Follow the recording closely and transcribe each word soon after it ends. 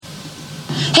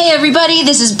Hey everybody,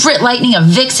 this is Britt Lightning of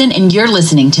Vixen, and you're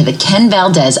listening to the Ken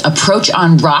Valdez Approach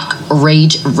on Rock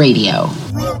Rage Radio.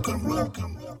 Welcome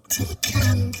to the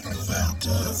Ken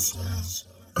Valdez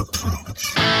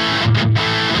Approach.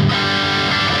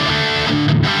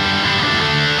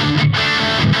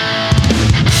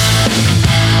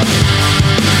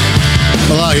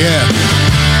 Hello, yeah.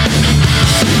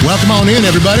 Welcome on in,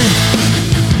 everybody.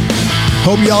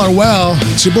 Hope y'all are well.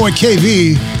 It's your boy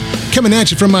KV coming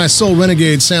at you from my Soul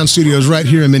Renegade Sound Studios right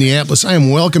here in Minneapolis. I am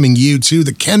welcoming you to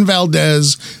the Ken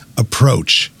Valdez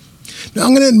Approach. Now,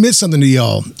 I'm going to admit something to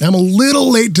y'all. I'm a little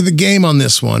late to the game on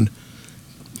this one.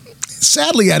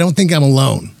 Sadly, I don't think I'm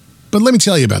alone. But let me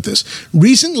tell you about this.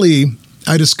 Recently,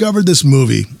 I discovered this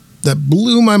movie that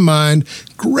blew my mind,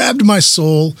 grabbed my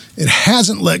soul. It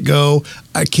hasn't let go.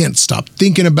 I can't stop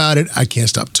thinking about it. I can't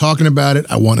stop talking about it.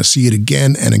 I want to see it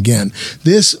again and again.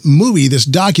 This movie, this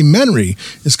documentary,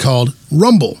 is called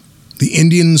Rumble, The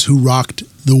Indians Who Rocked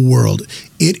the World.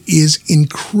 It is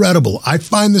incredible. I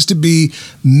find this to be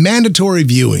mandatory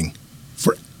viewing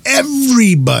for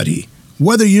everybody.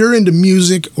 Whether you're into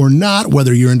music or not,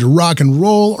 whether you're into rock and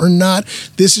roll or not,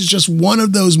 this is just one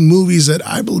of those movies that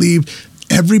I believe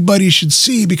everybody should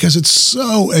see because it's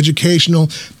so educational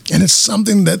and it's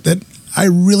something that I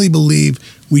really believe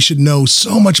we should know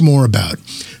so much more about.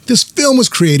 This film was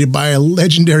created by a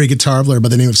legendary guitar player by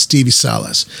the name of Stevie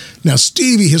Salas. Now,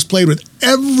 Stevie has played with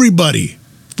everybody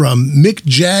from Mick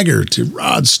Jagger to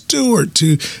Rod Stewart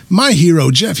to my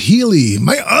hero, Jeff Healey,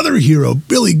 my other hero,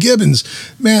 Billy Gibbons.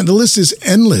 Man, the list is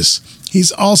endless.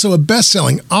 He's also a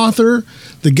best-selling author.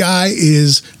 The guy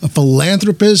is a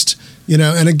philanthropist,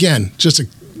 and again, just a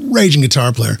raging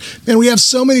guitar player. Man, we have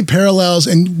so many parallels,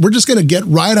 and we're just going to get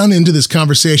right on into this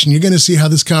conversation. You're going to see how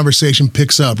this conversation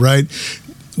picks up, right?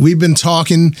 We've been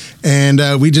talking,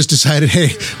 and we just decided,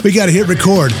 hey, we got to hit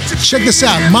record. Check this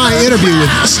out, my interview with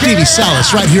Stevie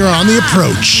Salas right here on The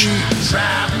Approach.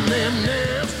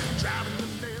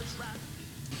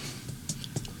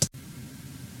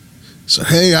 So,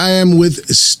 hey, I am with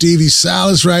Stevie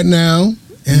Salas right now,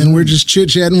 and we're just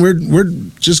chit-chatting. We're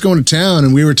just going to town,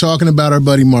 and we were talking about our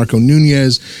buddy Marco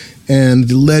Nunez and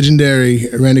the legendary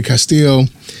Randy Castillo.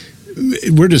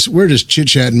 We're just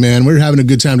chit-chatting, man. We're having a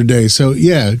good time today. So,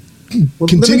 yeah,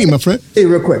 continue, my friend. Hey,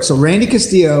 real quick. So, Randy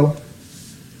Castillo,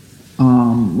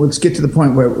 let's get to the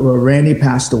point where Randy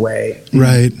passed away.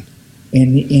 Right.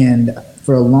 And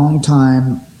for a long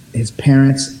time, his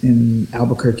parents in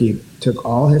Albuquerque took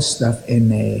all his stuff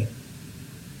and they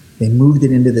moved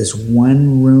it into this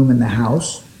one room in the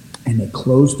house, and they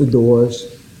closed the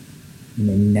doors and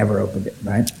they never opened it,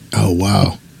 right? Oh,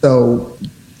 wow. So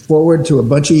forward to a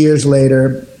bunch of years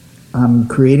later, I'm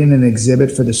creating an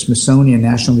exhibit for the Smithsonian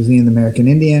National Museum of the American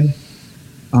Indian.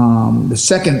 The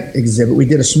second exhibit, we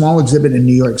did a small exhibit in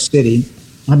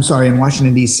in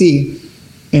Washington, D.C.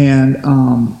 And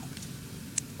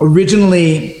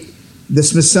originally, the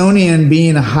Smithsonian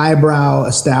being a highbrow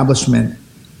establishment,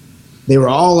 they were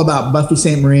all about Buffy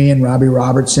St. Marie and Robbie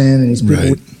Robertson and these people right.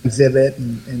 with exhibit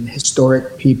and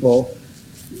historic people,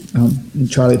 and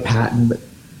Charlie Patton, but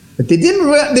they didn't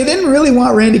really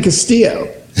want Randy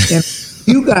Castillo. And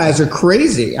you guys are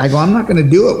crazy. I go, I'm not going to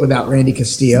do it without Randy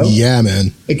Castillo. Yeah,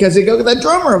 man. Because they go, that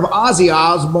drummer of Ozzy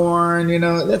Osbourne,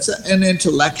 that's an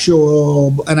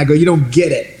intellectual. And I go, you don't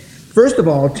get it. First of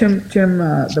all, Tim,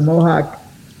 the Mohawk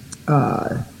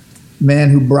man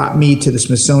who brought me to the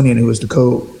Smithsonian, who was the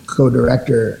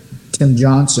co-director, Tim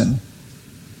Johnson,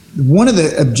 one of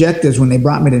the objectives when they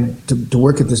brought me to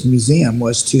work at this museum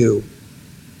was to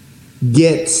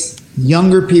get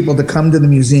younger people to come to the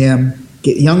museum,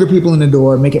 get younger people in the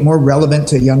door, make it more relevant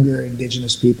to younger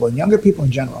indigenous people and younger people in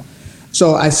general.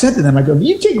 So I said to them, I go, if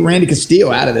you take Randy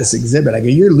Castillo out of this exhibit, I go,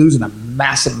 you're losing a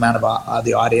massive amount of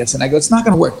the audience. And I go, it's not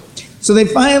going to work. So they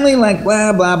finally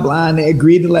blah, blah, blah, and they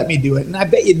agreed to let me do it. And I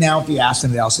bet you now if you ask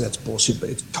them, they'll say that's bullshit, but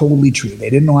it's totally true. They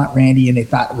didn't want Randy, and they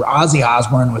thought Ozzy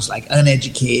Osbourne was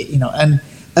uneducated,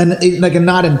 and like a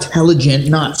not intelligent,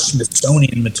 not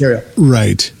Smithsonian material.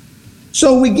 Right.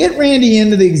 So we get Randy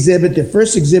into the exhibit. The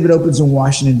first exhibit opens in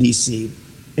Washington, D.C.,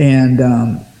 and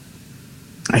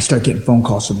I start getting phone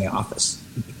calls from the office.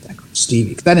 Stevie,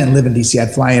 because I didn't live in D.C.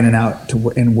 I'd fly in and out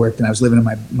and work, and I was living in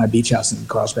my beach house in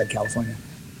Carlsbad, California.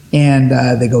 And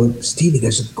they go, Stevie,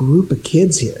 there's a group of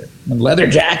kids here in leather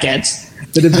jackets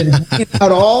that have been hanging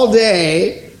out all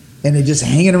day, and they're just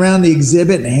hanging around the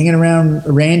exhibit and hanging around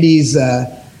Randy's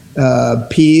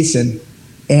piece.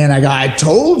 And I go, I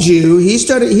told you, he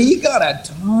got a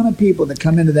ton of people that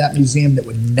come into that museum that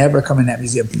would never come in that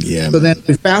museum. Yeah. So then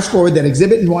fast forward, that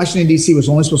exhibit in Washington, D.C. was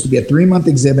only supposed to be a 3-month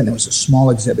exhibit, and it was a small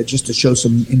exhibit just to show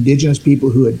some indigenous people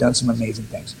who had done some amazing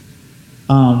things.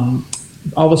 All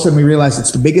of a sudden we realized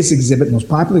it's the biggest exhibit, most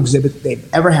popular exhibit they've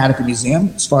ever had at the museum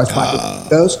as far as popularity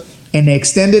goes. And they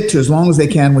extend it to as long as they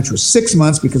can, which was 6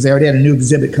 months, because they already had a new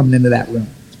exhibit coming into that room.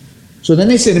 So then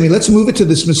they say to me, let's move it to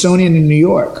the Smithsonian in New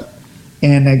York.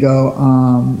 And they go,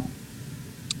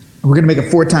 we're going to make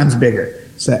it 4 times bigger.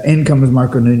 So in comes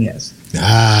Marco Nunez.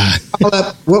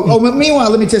 Meanwhile,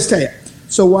 let me just tell you.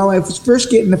 So while I was first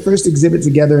getting the first exhibit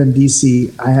together in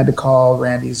D.C., I had to call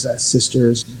Randy's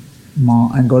sister's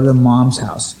mom and go to the mom's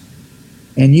house.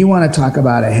 And you want to talk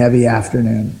about a heavy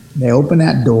afternoon. They open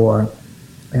that door,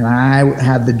 and I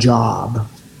had the job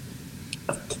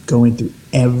of going through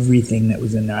everything that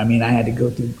was in there. I mean, I had to go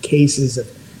through cases of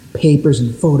papers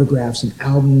and photographs and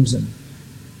albums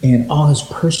and all his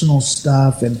personal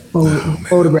stuff and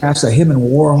photographs of him and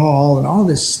Warhol and all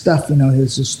this stuff,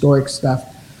 his historic stuff,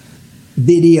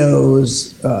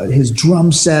 videos, his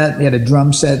drum set. He had a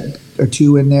drum set or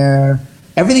 2 in there.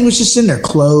 Everything was just in there,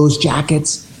 clothes,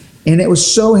 jackets. And it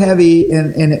was so heavy,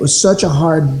 and it was such a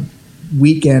hard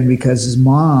weekend because his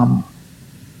mom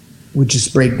would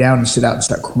just break down and sit out and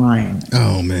start crying.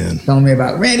 Oh, man. Telling me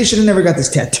about, Randy should have never got this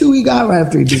tattoo he got right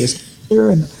after he beat his sister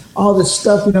and all this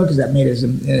stuff, because that made his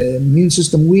immune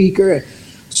system weaker.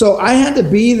 So I had to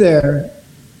be there,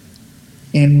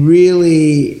 and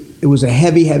really, it was a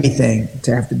heavy, heavy thing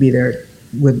to have to be there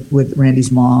with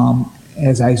Randy's mom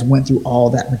as I went through all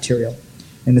that material.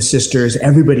 And the sisters,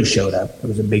 everybody showed up. It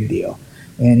was a big deal.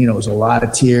 And, it was a lot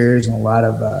of tears and a lot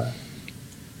of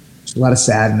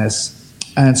sadness.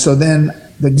 And so then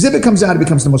the exhibit comes out. It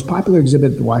becomes the most popular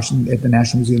exhibit at the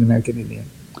National Museum of the American Indian.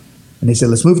 And they said,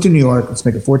 let's move it to New York. Let's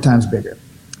make it 4 times bigger.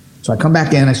 So I come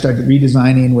back in. I started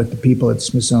redesigning with the people at the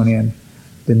Smithsonian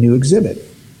the new exhibit.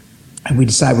 And we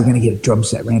decide we're going to get a drum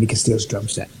set, Randy Castillo's drum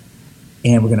set.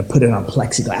 And we're going to put it on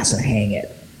plexiglass and hang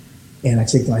it. And I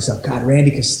think to myself, God, Randy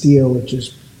Castillo would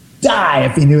just die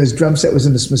if he knew his drum set was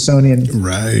in the Smithsonian.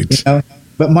 Right.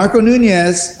 But Marco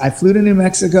Nunez, I flew to New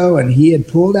Mexico, and he had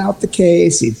pulled out the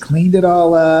case. He'd cleaned it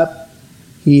all up.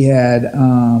 He had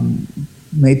tuned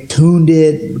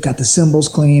it, got the cymbals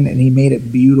clean, and he made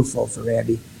it beautiful for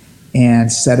Randy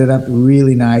and set it up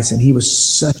really nice. And he was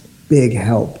such a big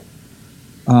help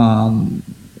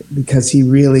because he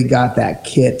really got that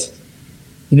kit.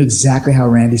 He knew exactly how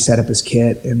Randy set up his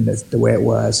kit and the way it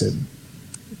was. And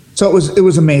so it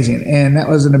was amazing. And that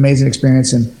was an amazing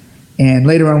experience. And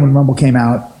later on when Rumble came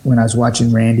out, when I was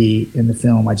watching Randy in the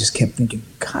film, I just kept thinking,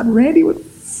 God, Randy would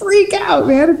freak out,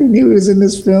 man, if he knew he was in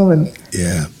this film and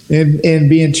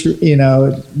being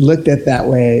looked at that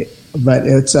way. But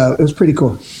it was pretty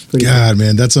cool.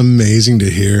 Man, that's amazing to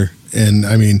hear. And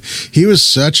I mean, he was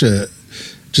such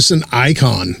just an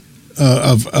icon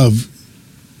of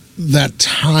that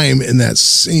time in that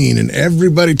scene, and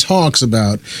everybody talks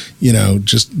about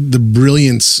just the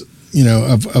brilliance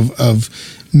of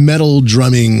metal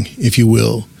drumming, if you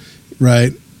will,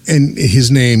 right? And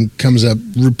his name comes up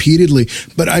repeatedly.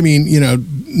 But I mean,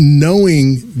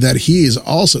 knowing that he is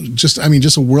also just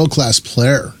a world-class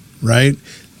player, right?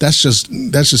 That's just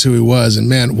who he was. And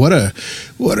man, what a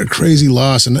crazy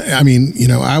loss. And I mean,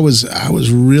 I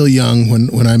was real young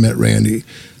when I met Randy.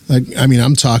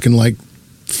 I'm talking like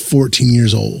 14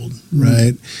 years old,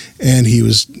 right? And he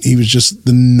was just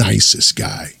the nicest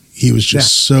guy. He was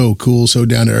just so cool, so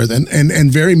down to earth,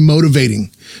 and very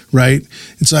motivating, right?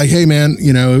 It's like, hey man,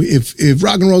 if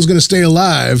rock and roll is going to stay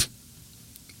alive,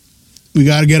 we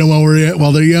got to get them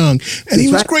while they're young. And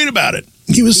he was great about it.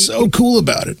 He was so cool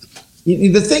about it.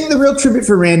 The real tribute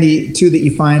for Randy too that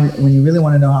you find when you really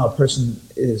want to know how a person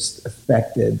is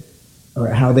affected, or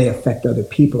how they affect other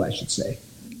people, I should say.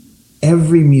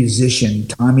 Every musician,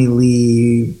 Tommy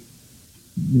Lee,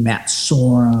 Matt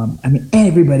Sorum,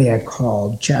 everybody I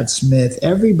called, Chad Smith,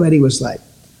 everybody was like,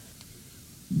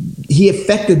 he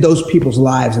affected those people's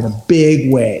lives in a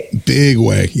big way. Big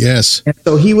way, yes. And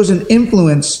so he was an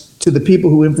influence to the people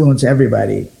who influence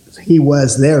everybody. He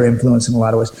was their influence in a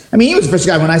lot of ways. He was the first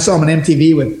guy, when I saw him on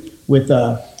MTV with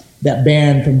that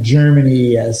band from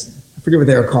Germany, I forget what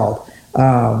they were called,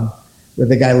 where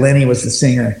the guy Lenny was the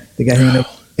singer, the guy who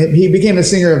he became the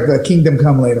singer of Kingdom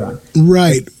Come later on.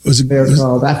 Right.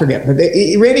 Called? I forget. But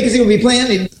Randy, because he would be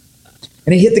playing,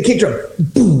 and he hit the kick drum.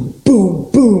 Boom,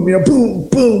 boom, boom. Boom,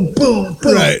 boom, boom,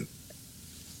 boom. Right.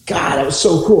 God, that was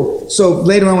so cool. So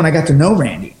later on, when I got to know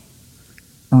Randy,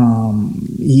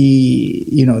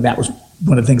 that was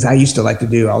one of the things I used to like to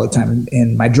do all the time.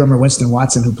 And my drummer, Winston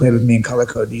Watson, who played with me in Color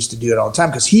Code, used to do it all the time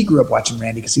because he grew up watching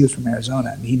Randy because he was from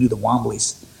Arizona and he knew the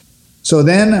Wombleys. So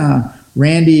then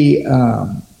Randy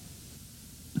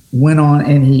went on,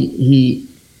 and he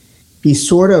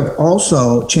sort of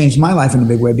also changed my life in a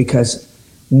big way, because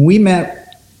when we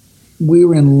met we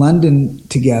were in London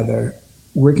together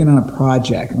working on a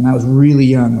project when I was really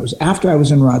young. It was after I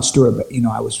was in Rod Stewart, but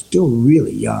I was still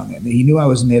really young, and he knew I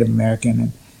was Native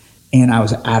American, and I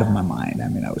was out of my mind. I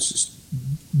mean, I was just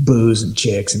booze and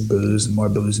chicks and booze and more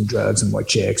booze and drugs and more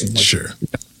chicks and more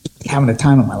having the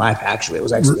time of my life. Actually, it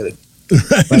was actually really.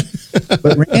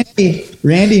 But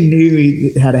Randy knew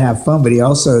he had to have fun, but he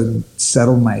also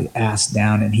settled my ass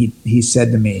down, and he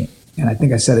said to me, and I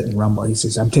think I said it in Rumble, he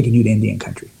says, "I'm taking you to Indian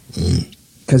country."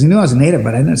 Because he knew I was a native,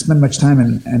 but I didn't spend much time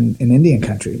in Indian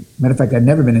country. Matter of fact, I'd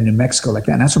never been in New Mexico like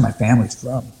that, and that's where my family's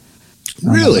from.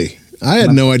 Really? I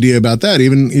had no idea about that,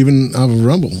 even off of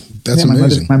Rumble. That's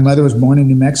amazing. My mother was born in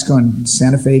New Mexico in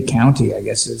Santa Fe County, I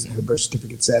guess as her birth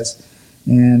certificate says.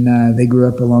 And they grew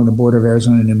up along the border of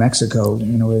Arizona and New Mexico,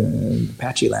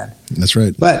 Apache land. That's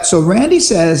right. But so Randy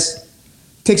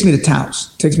takes me to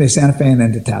Taos, takes me to Santa Fe and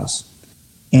then to Taos.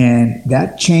 And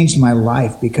that changed my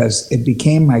life because it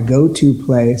became my go-to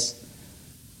place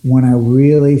when I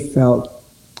really felt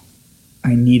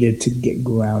I needed to get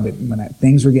grounded. When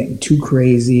things were getting too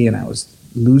crazy and I was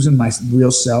losing my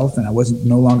real self and I wasn't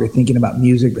no longer thinking about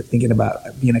music, but thinking about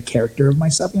being a character of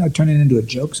myself, turning it into a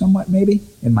joke somewhat maybe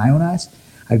in my own eyes.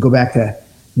 I'd go back to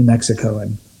New Mexico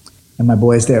and my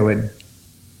boys there would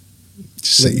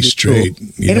set you straight. Cool.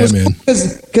 Yeah, and it was man.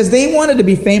 Because they wanted to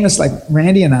be famous like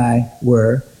Randy and I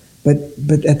were, but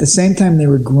at the same time they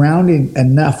were grounding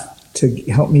enough to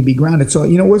help me be grounded. So,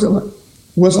 it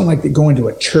wasn't like going to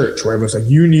a church where it was like,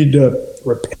 you need to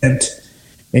repent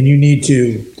and you need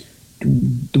to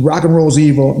rock and roll's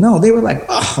evil. No, they were like,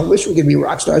 oh, I wish we could be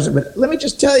rock stars, but let me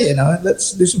just tell you,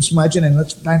 let's do some smudging and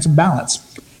let's find some balance.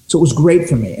 So it was great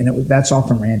for me, and that's all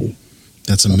from Randy.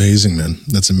 That's amazing, man.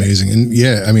 That's amazing. And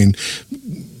yeah, I mean,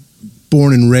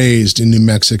 born and raised in New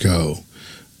Mexico,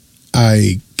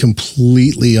 I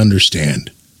completely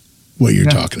understand what you're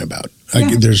talking about.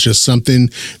 There's just something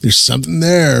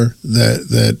there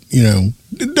that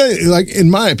like in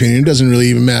my opinion, it doesn't really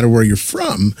even matter where you're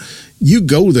from. You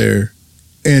go there,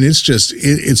 and it's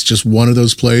just one of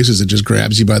those places that just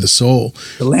grabs you by the soul.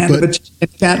 The land of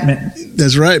enchantment.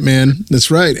 That's right, man. That's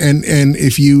right. And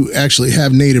if you actually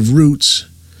have native roots,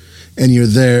 and you're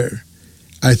there,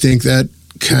 I think that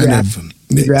grab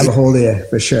a hold of you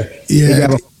for sure. Yeah, they grab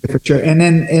a hold of you for sure. And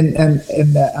then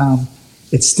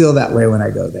it's still that way when I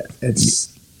go there.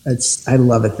 I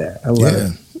love it there. I love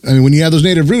it. I mean, when you have those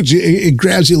native roots, it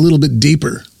grabs you a little bit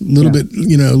deeper, a little bit,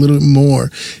 a little bit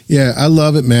more. Yeah, I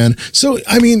love it, man. So,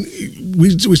 I mean,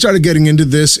 we started getting into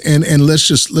this, and let's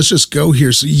just go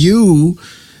here. So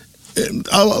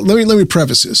let me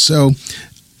preface this. So,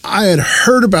 I had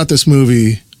heard about this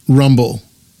movie Rumble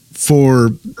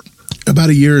for about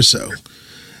a year or so,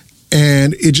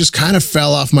 and it just kind of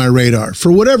fell off my radar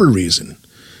for whatever reason.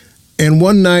 And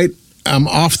one night, I'm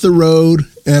off the road,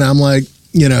 and I'm like,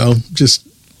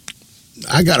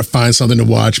 I got to find something to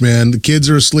watch, man. The kids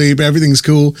are asleep. Everything's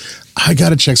cool. I got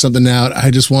to check something out.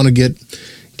 I just want to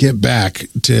get back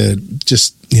to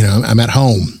just, I'm at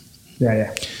home.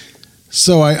 Yeah.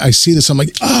 So I see this. I'm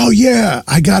like, oh, yeah,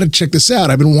 I got to check this out.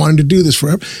 I've been wanting to do this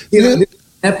forever.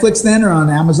 Netflix then or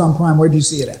on Amazon Prime? Where'd you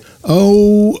see it at?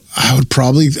 Oh, I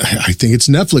think it's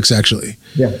Netflix, actually.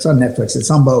 Yeah, it's on Netflix.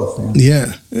 It's on both. Man.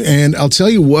 Yeah. And I'll tell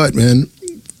you what, man,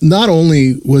 not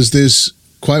only was this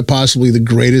quite possibly the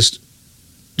greatest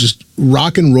just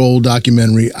rock and roll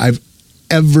documentary I've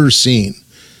ever seen.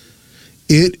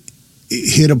 It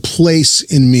hit a place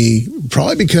in me,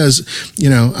 probably because,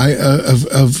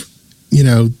 of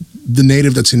the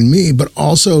native that's in me, but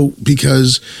also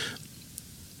because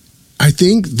I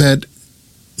think that,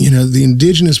 the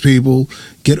indigenous people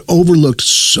get overlooked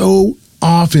so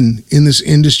often in this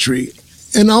industry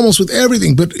and almost with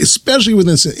everything, but especially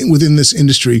within this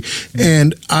industry.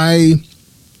 And I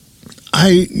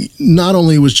not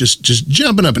only was just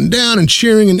jumping up and down and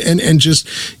cheering and just,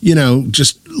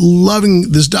 just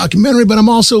loving this documentary, but I'm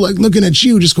also like looking at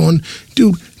you just going,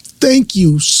 dude, thank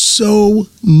you so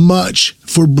much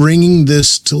for bringing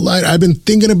this to light. I've been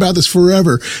thinking about this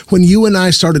forever. When you and I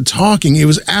started talking, it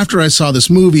was after I saw this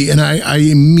movie, and I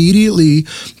immediately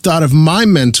thought of my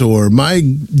mentor, my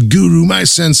guru, my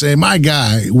sensei, my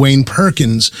guy, Wayne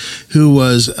Perkins, who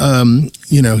was,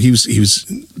 he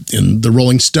was in the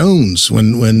Rolling Stones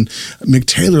when Mick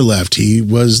Taylor left. He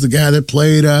was the guy that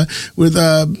played with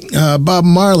Bob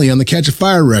Marley on the Catch a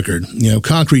Fire record,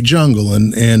 Concrete Jungle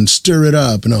and Stir It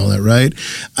Up and all that, right?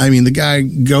 I mean, the guy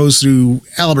goes through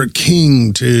Albert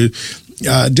King to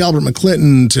Delbert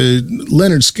McClinton to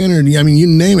Leonard Skinner. I mean, you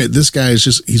name it. This guy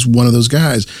is he's one of those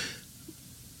guys.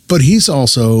 But he's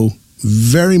also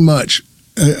very much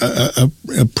a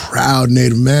proud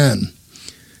Native man.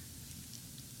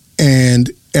 And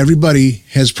everybody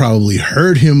has probably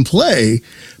heard him play,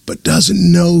 but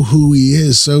doesn't know who he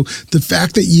is. So the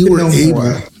fact that you were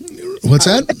able, what's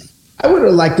that? I would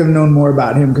have liked to have known more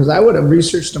about him because I would have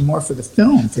researched him more for the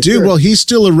film. Dude, sure. Well, he's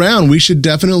still around. We should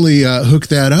definitely hook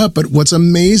that up. But what's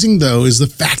amazing, though, is the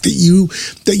fact that you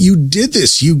did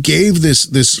this. You gave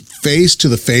this face to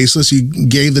the faceless. You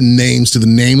gave the names to the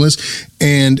nameless.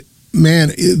 And,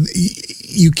 man,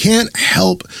 you can't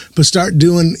help but start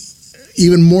doing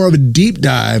even more of a deep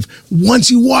dive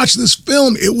once you watch this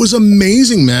film. It was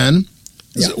amazing, man.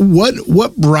 Yeah.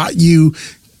 What brought you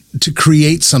to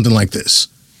create something like this?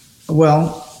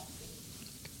 Well,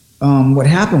 what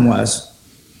happened was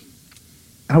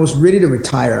I was ready to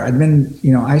retire. I'd been,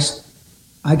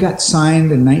 I got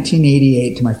signed in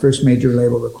 1988 to my first major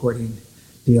label recording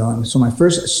deal. And so my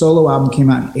first solo album came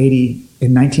out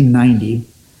in 1990.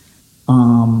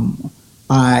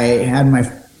 I had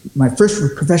my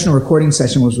first professional recording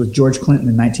session was with George Clinton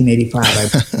in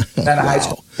 1985. I got out of high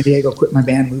school in San Diego, quit my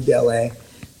band, moved to LA.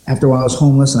 After a while, I was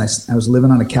homeless, and I was living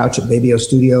on a couch at Baby O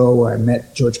Studio where I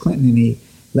met George Clinton, and he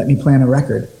let me play on a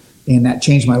record. And that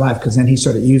changed my life because then he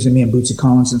started using me, and Bootsy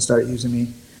Collinson started using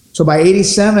me. So by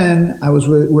 87, I was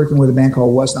working with a band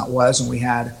called Was Not Was, and we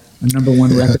had a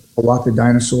 #1 record called Walk the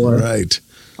Dinosaur. Right.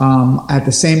 At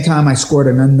the same time, I scored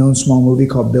an unknown small movie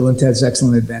called Bill and Ted's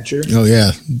Excellent Adventure. Oh,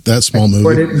 yeah, that small movie. I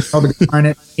scored it and held the guitar in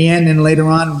it. And then later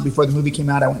on, before the movie came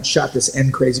out, I went and shot this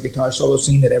end crazy guitar solo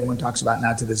scene that everyone talks about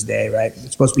now to this day, right?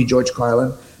 It's supposed to be George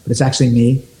Carlin, but it's actually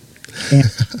me. And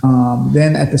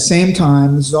then at the same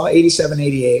time, this is all 87,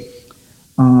 88,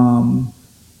 I'm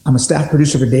a staff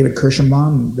producer for David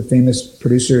Kirschenbaum, the famous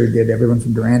producer who did everyone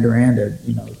from Duran Duran to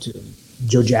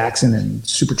Joe Jackson and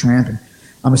Supertramp. And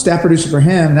I'm a staff producer for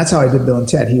him, and that's how I did Bill and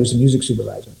Ted. He was a music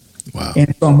supervisor. Wow.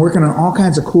 And so I'm working on all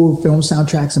kinds of cool film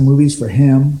soundtracks and movies for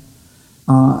him.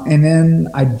 And then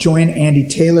I joined Andy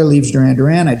Taylor, leaves Duran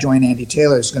Duran. I joined Andy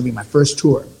Taylor. It's going to be my first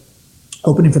tour,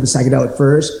 opening for the Psychedelic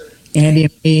Furs. Andy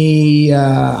and me,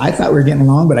 I thought we were getting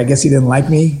along, but I guess he didn't like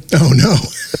me. Oh, no.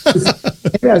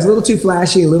 Maybe I was a little too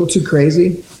flashy, a little too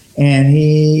crazy. And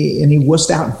he wussed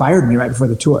out and fired me right before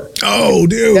the tour. Oh,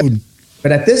 dude.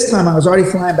 But at this time, I was already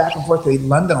flying back and forth to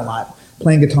London a lot,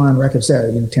 playing guitar on records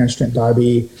there. Terence Trent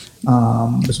D'Arby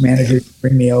was manager to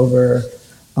bring me over.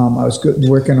 I was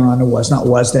working on Was Not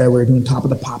Was there. We were doing Top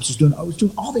of the Pops. I was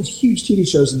doing all these huge TV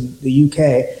shows in the UK,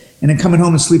 and then coming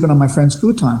home and sleeping on my friend's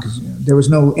futon because there was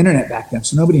no internet back then,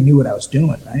 so nobody knew what I was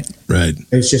doing, right? Right.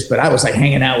 But I was like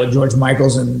hanging out with George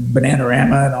Michaels and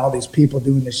Bananarama and all these people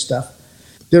doing this stuff.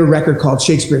 Did a record called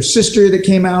Shakespeare's Sister that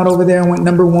came out over there and went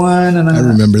 #1. And I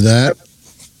remember that.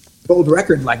 Old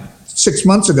record like 6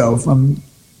 months ago from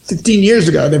 15 years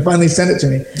ago. They finally sent it to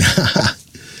me.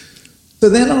 So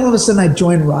then all of a sudden I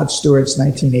joined Rod Stewart's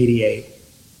 1988,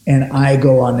 and I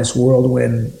go on this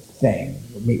whirlwind thing.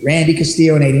 Meet Randy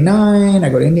Castillo in 89. I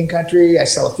go to Indian country. I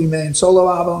sell a few million solo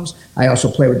albums. I also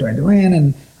play with Duran Duran,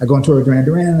 and I go on tour with Duran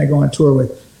Duran, and I go on tour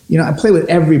with, I play with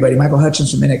everybody. Michael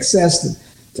Hutchence from INXS.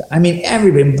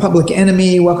 Everybody. Public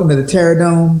Enemy, Welcome to the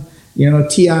Terradome.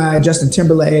 T.I., Justin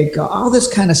Timberlake, all this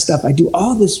kind of stuff. I do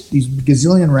all these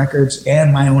gazillion records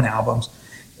and my own albums.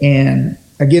 And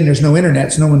again, there's no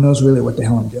internet, so no one knows really what the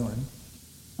hell I'm doing.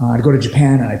 I'd go to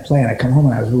Japan and I'd play, and I'd come home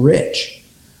and I was rich.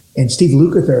 And Steve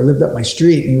Lukather lived up my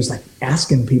street, and he was like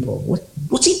asking people,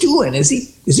 what's he doing? Is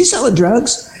he selling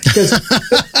drugs? Because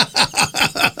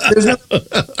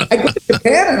I go to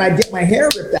Japan and I'd get my hair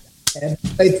ripped out and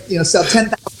they sell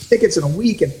 10,000 tickets in a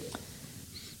week,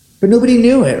 but nobody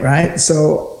knew it, right?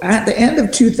 So at the end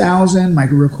of 2000, my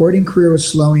recording career was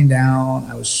slowing down.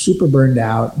 I was super burned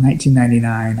out.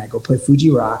 1999, I go play Fuji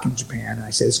Rock in Japan, and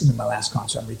I say, this is going to be my last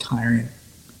concert. I'm retiring.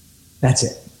 That's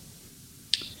it.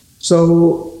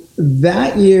 So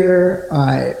that year,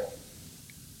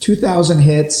 2,000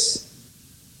 hits.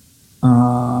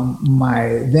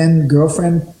 My then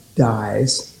girlfriend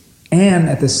dies. And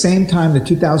at the same time, the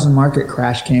 2000 market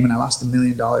crash came, and I lost $1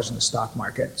 million in the stock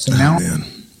market. So now...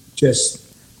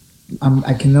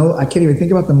 I can't even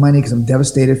think about the money because I'm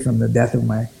devastated from the death of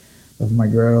my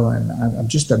girl, and I'm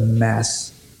just a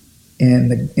mess.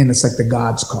 And it's like the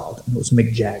gods called. And it was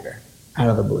Mick Jagger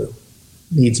out of the blue,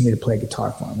 needs me to play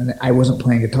guitar for him. And I wasn't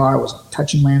playing guitar, I wasn't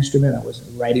touching my instrument, I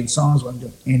wasn't writing songs, I wasn't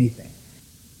doing anything.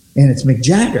 And it's Mick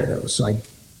Jagger though, so I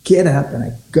get up and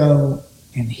I go,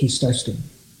 and he starts to.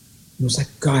 It was like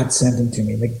God sent him to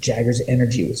me. Mick Jagger's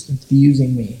energy was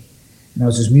infusing me. And I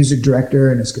was his music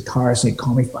director and his guitarist, and he'd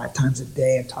call me 5 times a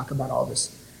day and talk about all this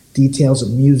details of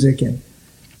music, and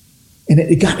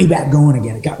it got me back going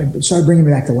again. It started bringing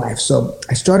me back to life. So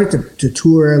I started to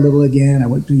tour a little again. I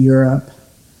went to Europe,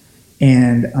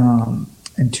 and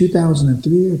in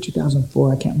 2003 or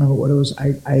 2004, I can't remember what it was.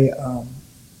 I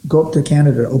go up to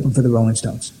Canada to open for the Rolling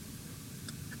Stones.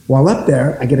 While up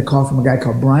there, I get a call from a guy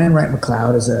called Brian Wright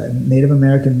McLeod, as a Native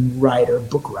American writer,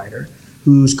 book writer,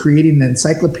 who's creating an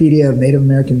encyclopedia of Native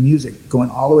American music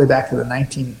going all the way back to the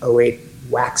 1908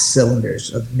 wax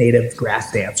cylinders of native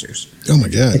grass dancers. Oh my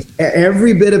God.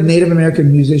 Every bit of Native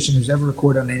American musician who's ever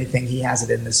recorded on anything, he has it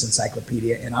in this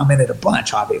encyclopedia, and I'm in it a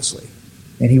bunch, obviously.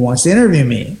 And he wants to interview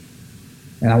me,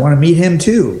 and I want to meet him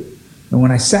too. And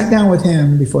when I sat down with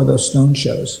him before those Stone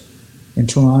shows in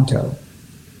Toronto,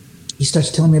 he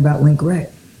starts telling me about Link Wray.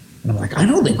 And I'm like, I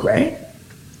know Link Wray.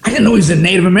 I didn't know he was a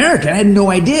Native American. I had no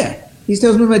idea. He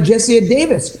tells me about Jesse Ed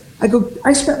Davis. I go,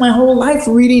 I spent my whole life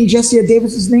reading Jesse Ed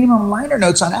Davis's name on liner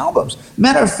notes on albums.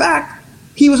 Matter of fact,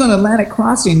 he was on Atlantic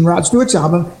Crossing, Rod Stewart's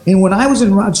album, and when I was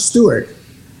in Rod Stewart,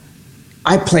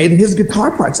 I played his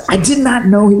guitar parts. I did not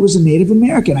know he was a Native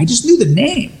American. I just knew the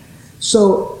name.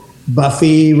 So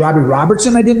Buffy, Robbie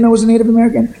Robertson, I didn't know was a Native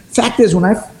American. Fact is,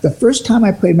 the first time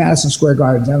I played Madison Square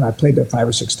Garden, I played there 5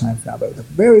 or 6 times now, but the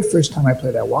very first time I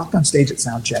played, I walked on stage at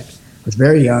Soundcheck. I was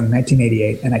very young,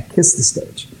 1988, and I kissed the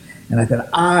stage. And I thought,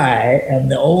 I am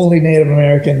the only Native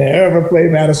American to ever play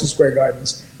Madison Square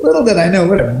Gardens. Little did I know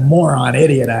what a moron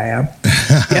idiot I am.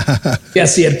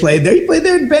 Yes, he had played there. He played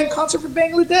there in concert for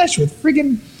Bangladesh with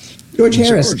friggin' George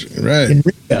Harris. Right. In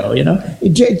Rio, you know.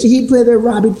 He'd play there,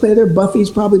 Robbie'd play there, Buffy's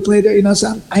probably played there, you know.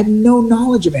 So I have no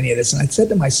knowledge of any of this. And I said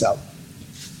to myself,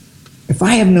 if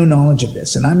I have no knowledge of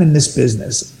this and I'm in this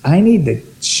business, I need to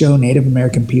show Native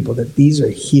American people that these are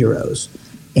heroes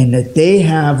and that they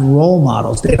have role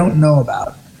models they don't know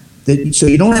about. So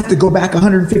you don't have to go back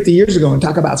 150 years ago and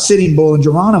talk about Sitting Bull and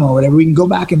Geronimo or whatever. We can go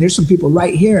back and there's some people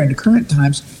right here in the current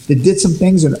times that did some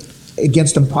things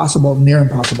against impossible, near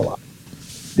impossible odds.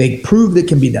 They proved it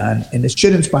can be done, and this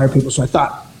should inspire people. So I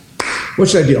thought, what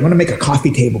should I do? I'm going to make a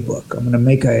coffee table book. I'm going to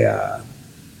make a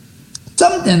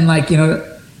something like, you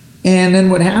know. And then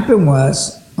what happened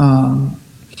was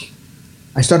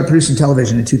I started producing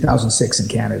television in 2006 in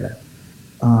Canada.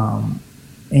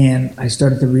 And I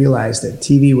started to realize that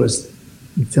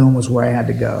film was where I had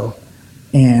to go.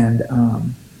 And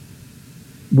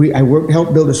I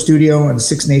helped build a studio on the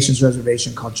Six Nations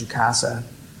reservation called Jukasa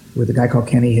with a guy called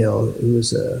Kenny Hill, who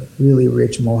was a really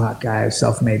rich Mohawk guy, a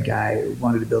self-made guy who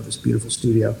wanted to build this beautiful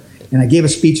studio. And I gave a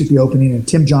speech at the opening, and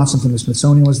Tim Johnson from the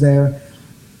Smithsonian was there.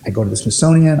 I go to the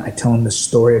Smithsonian, I tell him the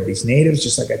story of these natives,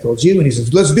 just like I told you, and he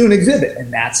says, let's do an exhibit.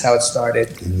 And that's how it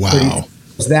started. Wow.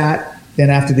 Was that. Then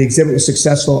after the exhibit was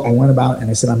successful, I went about and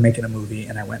I said, I'm making a movie,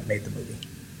 and I went and made the movie.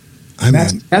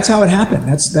 That's how it happened.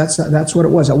 That's what it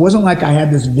was. It wasn't like I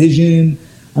had this vision.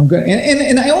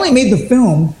 And I only made the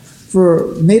film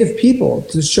for Native people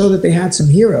to show that they had some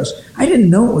heroes. I didn't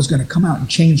know it was going to come out and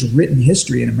change written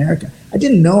history in America. I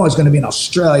didn't know I was going to be in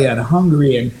Australia and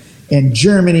Hungary and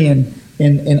Germany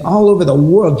and all over the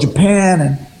world,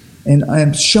 Japan, and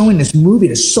I'm showing this movie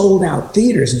to sold out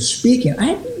theaters and speaking. I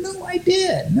had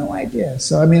no idea.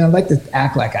 So, I mean, I like to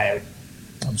act like I'm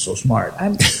so smart.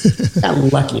 I got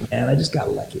lucky, man. I just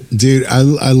got lucky. Dude, I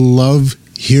love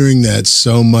hearing that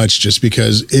so much, just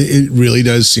because it really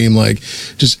does seem like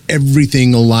just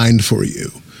everything aligned for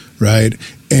you, right?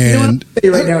 And I'll tell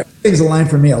you right now, things aligned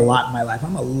for me a lot in my life.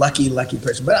 I'm a lucky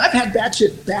person. But I've had bad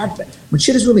shit. When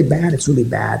shit is really bad, it's really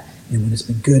bad. And when it's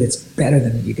been good, it's better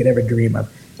than you could ever dream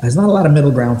of. There's not a lot of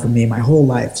middle ground for me my whole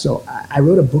life. So I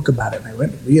wrote a book about it, and I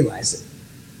realized it.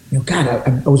 You know, God,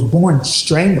 I was born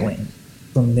strangling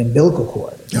from the umbilical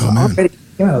cord. So already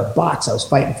came out of the box, I was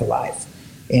fighting for life.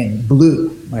 And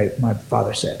blue, my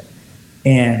father said.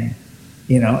 And,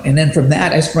 you know, and then from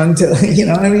that I sprung to, you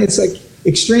know, I mean, it's like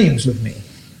extremes with me.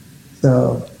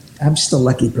 So I'm just a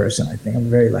lucky person, I think. I'm a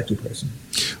very lucky person.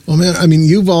 Well, man, I mean,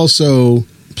 you've also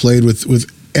played with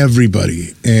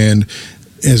everybody. And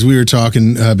as we were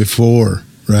talking before,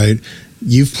 right,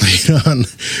 you've played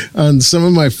on some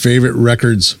of my favorite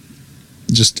records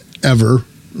just ever,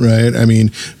 right? I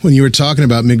mean, when you were talking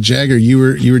about Mick Jagger, you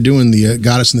were doing the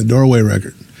Goddess in the Doorway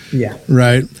record. Yeah.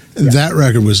 Right? Yeah. That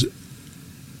record was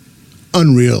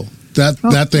unreal.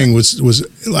 That thing was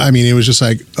I mean, it was just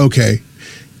like, okay,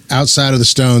 outside of the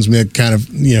Stones, Mick kind of,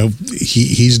 you know,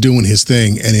 he's doing his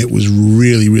thing, and it was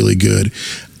really, really good.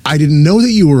 I didn't know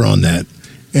that you were on that.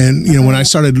 And, you know, when I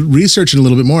started researching a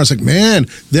little bit more, I was like, man,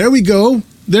 there we go.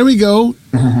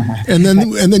 And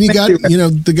then you got, you know,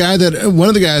 one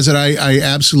of the guys that I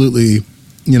absolutely,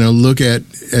 you know, look at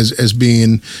as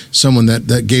being someone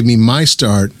that gave me my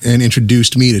start and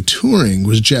introduced me to touring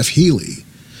was Jeff Healey.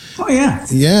 Oh, yeah.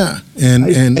 Yeah.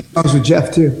 And I was with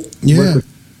Jeff, too. Yeah.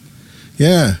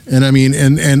 Yeah. And I mean,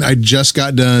 and I just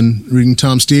got done reading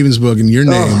Tom Stevens' book, and your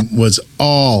name was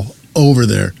all over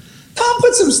there. Tom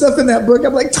put some stuff in that book.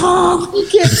 I'm like, Tom, you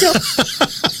can't tell.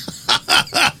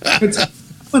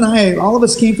 When all of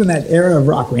us came from that era of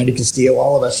rock, Randy Castillo,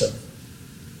 all of us,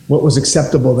 what was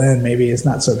acceptable then maybe is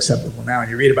not so acceptable now.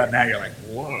 And you read about it now, you're like,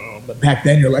 whoa. But back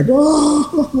then, you're like,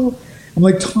 whoa. I'm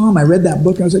like, Tom, I read that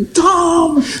book. And I was like,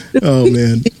 Tom. Oh,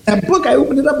 man. That book, I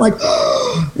opened it up, like,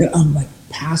 and I'm like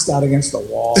passed out against the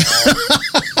wall.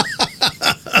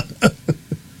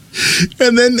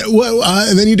 And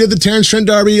then you did the Terrence Trent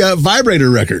D'Arby Vibrator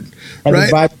record,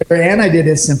 right? I did Vibrator, and I did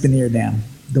his Symphony Down,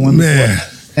 the one before.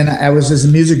 And I was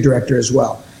his music director as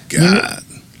well. God.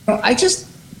 I just,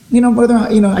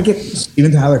 I get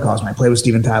Steven Tyler calls me. I play with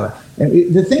Steven Tyler.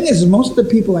 And the thing is, most of the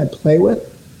people I play with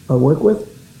or work with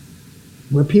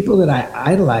were people that I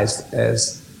idolized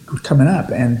as coming up.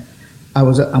 And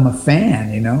I'm a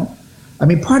fan, I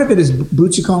mean, part of it is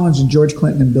Bootsy Collins and George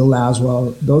Clinton and Bill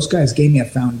Laswell. Those guys gave me a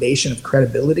foundation of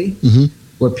credibility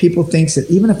where people think that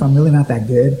even if I'm really not that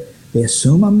good, they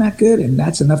assume I'm that good, and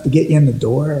that's enough to get you in the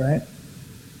door, right?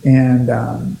 And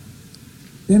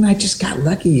then I just got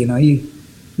lucky,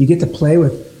 you get to play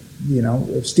with,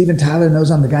 if Steven Tyler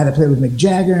knows I'm the guy that played with Mick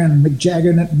Jagger, and Mick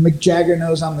Jagger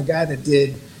knows I'm the guy that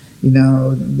did,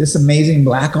 this amazing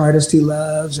black artist he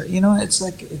loves. It's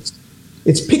like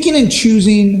it's picking and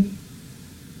choosing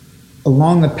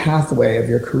along the pathway of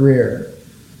your career.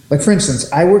 Like, for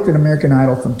instance, I worked at American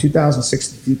Idol from 2006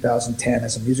 to 2010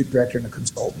 as a music director and a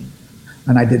consultant.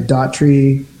 And I did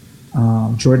Daughtry,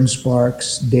 Jordan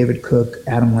Sparks, David Cook,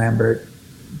 Adam Lambert,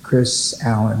 Chris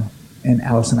Allen, and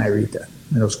Alison Irita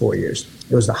in those 4 years.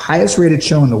 It was the highest rated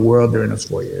show in the world during those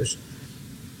 4 years.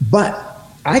 But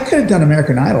I could have done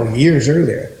American Idol years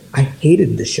earlier. I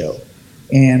hated the show.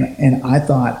 And I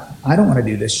thought, I don't want to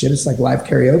do this shit. It's like live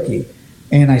karaoke.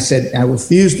 And I said, I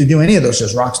refused to do any of those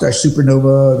shows. Rockstar,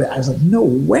 Supernova. I was like, no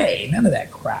way, none of that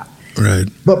crap. Right.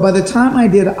 But by the time I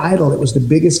did Idol, it was the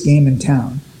biggest game in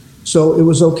town. So it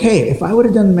was okay. If I would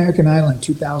have done American Idol in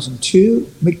 2002,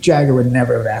 Mick Jagger would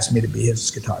never have asked me to be his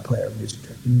guitar player or music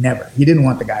director. Never. He didn't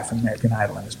want the guy from American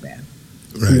Idol in his band.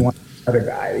 Right. He wanted the other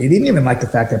guy. He didn't even like the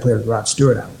fact that I played with Rod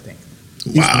Stewart, I don't think.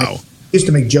 Wow. He used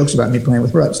to make jokes about me playing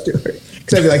with Rod Stewart.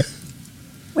 Because I'd be like,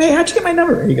 hey, how'd you get my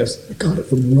number? And he goes, I got it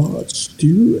from Rod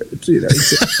Stewart.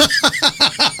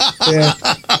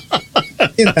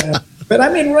 But I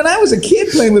mean, when I was a kid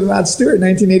playing with Rod Stewart in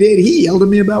 1988, he yelled at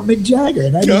me about Mick Jagger.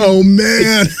 And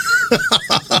man.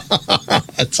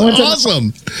 That's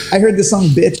awesome. I heard the song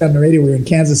Bitch on the radio. We were in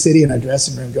Kansas City in our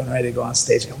dressing room getting ready to go on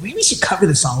stage. I go, maybe we should cover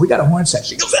the song. We got a horn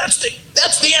section. He goes,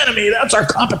 that's the enemy. That's our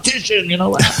competition.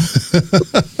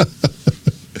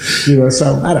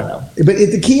 So I don't know. But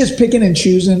the key is picking and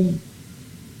choosing.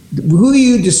 Who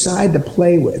you decide to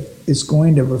play with is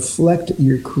going to reflect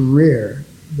your career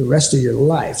the rest of your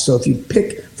life. So if you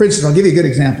pick, for instance, I'll give you a good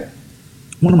example.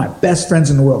 One of my best friends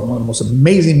in the world, one of the most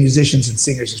amazing musicians and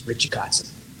singers is Richie Kotzen.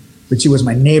 Richie was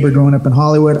my neighbor growing up in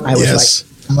Hollywood.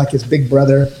 I'm like his big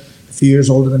brother, a few years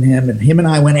older than him, and him and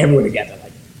I went everywhere together.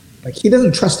 Like he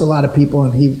doesn't trust a lot of people,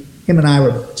 and him and I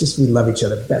we love each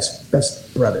other,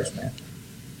 best brothers, man.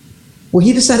 Well,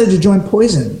 he decided to join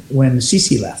Poison when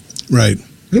CeCe left. Right.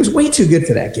 He was way too good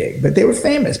for that gig, but they were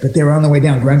famous, but they were on the way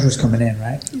down. Grunge was coming in,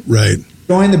 right? Right.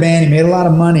 Joined the band, he made a lot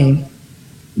of money,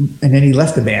 and then he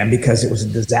left the band because it was a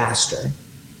disaster.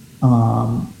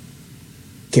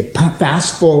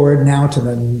 Fast forward now to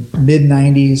the late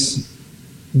 90s.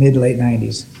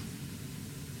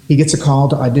 He gets a call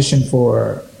to audition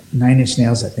for 9 Inch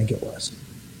Nails, I think it was.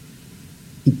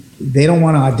 They don't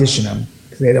want to audition him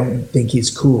because they don't think he's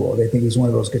cool. They think he's one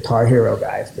of those Guitar Hero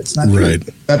guys. That's not true.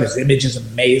 Right. His image is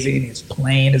amazing. He's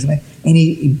playing, isn't it? And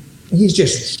he's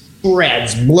just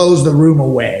shreds, blows the room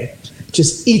away,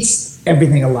 just eats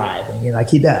everything alive, and like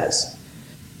he does.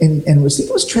 And he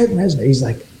was Trent Reznor. He's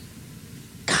like,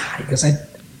 God, he goes,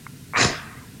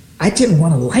 I didn't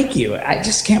want to like you. I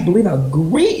just can't believe how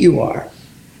great you are.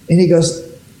 And he goes,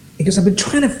 I've been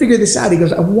trying to figure this out. He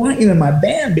goes, I want you in my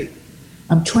band, but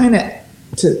I'm trying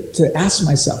to ask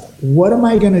myself, what am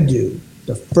I going to do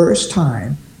the first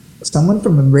time someone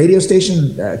from a radio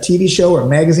station, a TV show, or a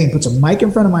magazine puts a mic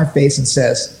in front of my face and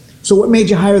says, so what made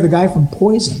you hire the guy from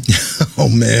Poison? Oh,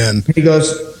 man. He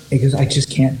goes, I just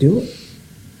can't do it.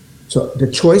 So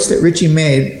the choice that Richie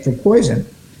made for Poison,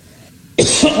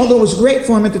 although it was great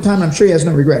for him at the time, I'm sure he has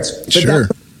no regrets. But sure.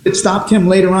 It stopped him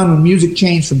later on when music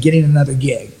changed from getting another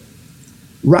gig.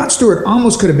 Rod Stewart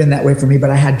almost could have been that way for me, but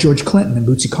I had George Clinton and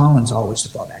Bootsy Collins always to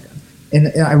fall back on.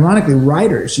 And ironically,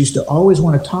 writers used to always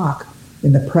want to talk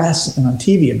in the press and on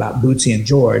TV about Bootsy and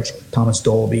George, Thomas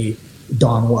Dolby,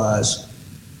 Don Was,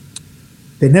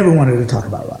 they never wanted to talk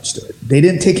about Rod Stewart. They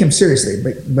didn't take him seriously,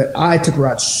 but I took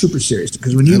Rod super seriously,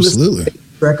 because when you listen to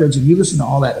records and you listen to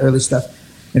all that early stuff,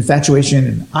 Infatuation,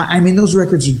 and I mean, those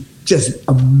records are just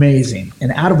amazing.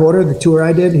 And Out of Order, the tour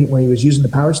I did where he was using the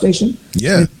power station,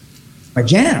 my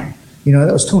jam. You know,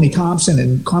 that was Tony Thompson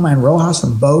and Carmine Rojas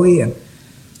and Bowie. And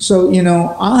so, you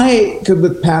know, I could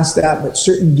look past that, but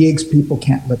certain gigs people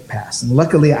can't look past. And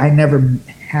luckily, I never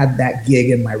had that gig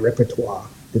in my repertoire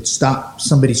that stopped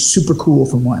somebody super cool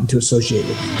from wanting to associate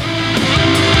with me.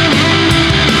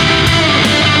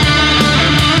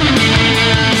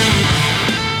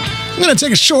 I'm going to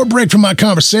take a short break from my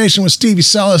conversation with Stevie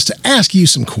Salas to ask you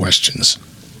some questions.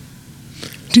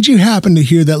 Did you happen to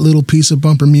hear that little piece of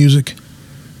bumper music?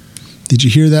 Did you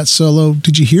hear that solo?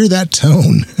 Did you hear that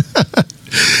tone?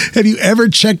 Have you ever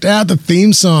checked out the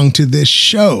theme song to this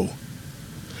show?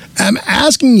 I'm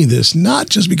asking you this not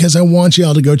just because I want you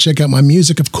all to go check out my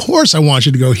music. Of course I want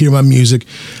you to go hear my music.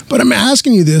 But I'm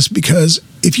asking you this because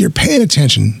if you're paying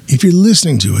attention, if you're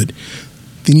listening to it,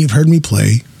 then you've heard me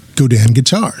play Godin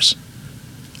guitars.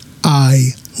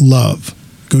 I love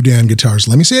Godin guitars.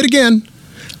 Let me say it again.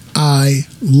 I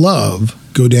love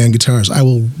Godin guitars. I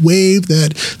will wave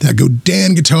that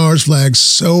Godin guitars flag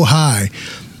so high.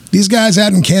 These guys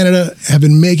out in Canada have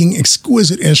been making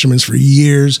exquisite instruments for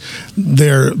years.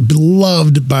 They're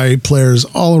beloved by players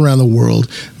all around the world,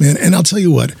 man. And I'll tell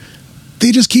you what,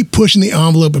 they just keep pushing the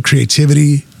envelope of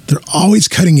creativity. They're always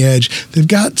cutting edge. They've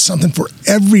got something for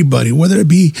everybody, whether it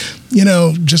be, you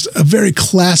know, just a very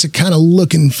classic kind of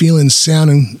look and feel and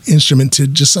sounding instrument to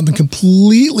just something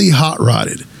completely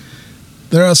hot-rodded.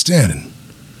 They're outstanding.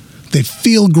 They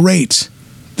feel great.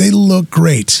 They look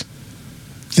great.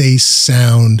 They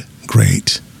sound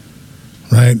great,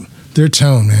 right? Their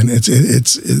tone, man, it's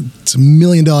 $1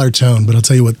 million tone, but I'll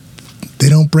tell you what, they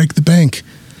don't break the bank.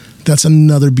 That's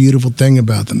another beautiful thing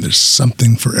about them. There's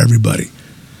something for everybody.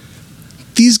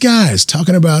 These guys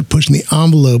talking about pushing the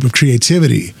envelope of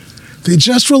creativity, they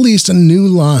just released a new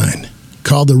line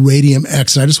called the Radium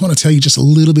X, and I just want to tell you just a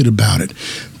little bit about it.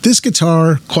 This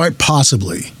guitar, quite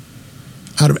possibly,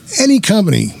 out of any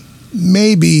company,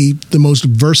 may be the most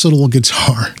versatile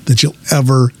guitar that you'll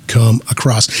ever come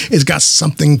across. It's got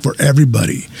something for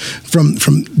everybody, from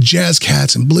jazz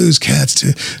cats and blues cats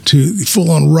to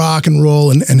full-on rock and roll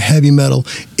and heavy metal.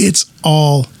 It's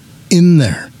all in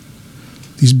there.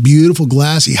 These beautiful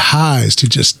glassy highs to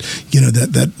just, you know,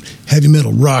 that heavy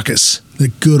metal raucous, the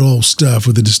good old stuff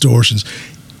with the distortions.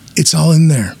 It's all in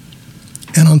there.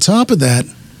 And on top of that,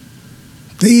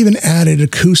 they even added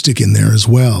acoustic in there as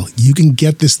well. You can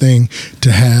get this thing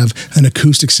to have an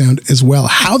acoustic sound as well.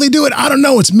 How they do it, I don't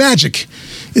know. It's magic.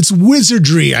 It's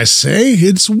wizardry, I say.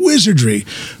 It's wizardry.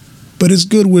 But it's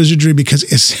good wizardry because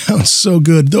it sounds so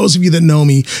good. Those of you that know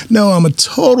me know I'm a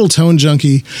total tone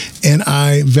junkie, and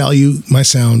I value my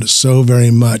sound so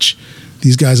very much.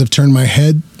 These guys have turned my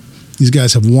head. These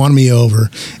guys have won me over,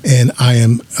 and I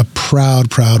am a proud,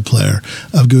 proud player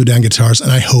of Godin guitars,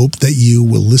 and I hope that you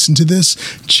will listen to this,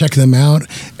 check them out,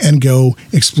 and go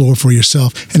explore for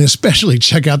yourself, and especially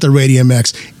check out the Radium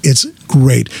X. It's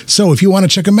great. So if you want to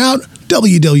check them out,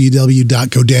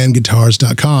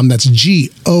 www.godinguitars.com. That's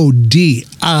Godin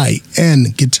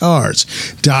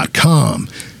guitars.com.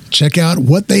 Check out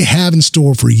what they have in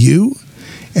store for you.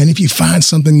 And if you find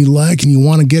something you like and you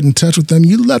want to get in touch with them,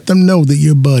 you let them know that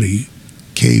your buddy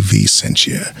KV sent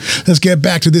you. Let's get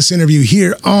back to this interview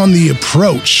here on The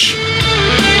Approach.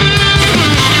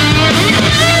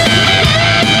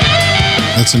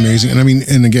 That's amazing. And I mean,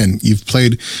 and again, you've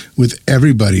played with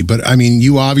everybody, but I mean,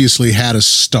 you obviously had a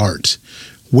start.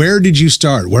 Where did you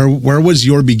start? Where was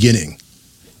your beginning?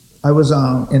 I was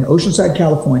in Oceanside,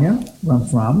 California, where I'm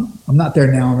from. I'm not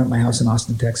there now. I'm at my house in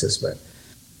Austin, Texas, but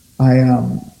I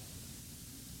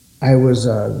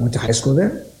went to high school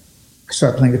there. I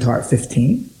started playing guitar at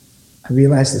 15. I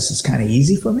realized this is kind of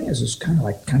easy for me. It was kind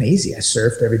of easy. I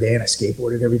surfed every day and I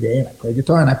skateboarded every day and I played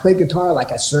guitar. And I played guitar like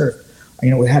I surfed.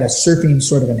 You know, it had a surfing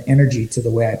sort of an energy to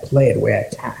the way I play it, the way I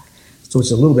attack. So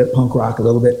it's a little bit punk rock, a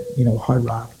little bit, you know, hard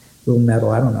rock, a little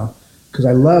metal, I don't know. Because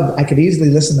I could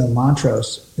easily listen to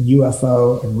Montrose and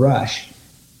UFO and Rush,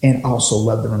 and also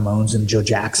love the Ramones and Joe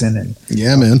Jackson and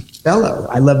man, Bello.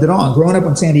 I loved it all. And growing up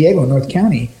in San Diego, North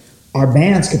County, our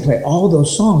bands could play all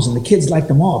those songs, and the kids liked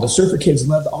them all. The surfer kids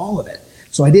loved all of it.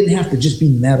 So I didn't have to just be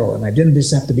metal, and I didn't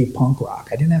just have to be punk rock.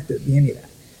 I didn't have to be any of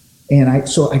that. And I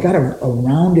got a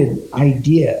rounded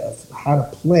idea of how to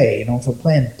play. You know, if I'm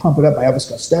playing Pump It Up by Elvis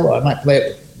Costello, I might play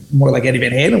it more like Eddie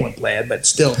Van Halen would play it, but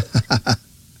still.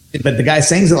 But the guy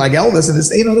sings it like Elvis, and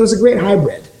it's, you know, there was a great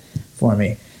hybrid for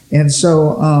me. And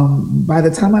so by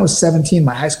the time I was 17,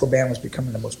 my high school band was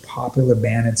becoming the most popular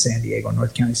band in San Diego,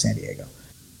 North County, San Diego.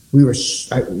 We were,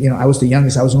 I was the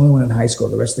youngest. I was the only one in high school.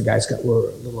 The rest of the guys were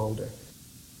a little older.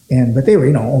 But they were,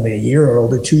 only a year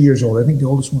older, 2 years older. I think the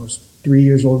oldest one was 3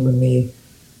 years older than me.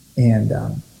 And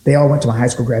they all went to my high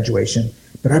school graduation.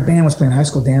 But our band was playing high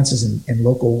school dances in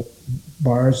local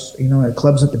bars, at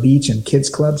clubs at the beach and kids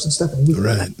clubs and stuff. And we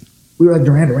were like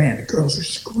Duran Duran. The girls were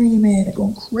screaming and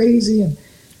going crazy.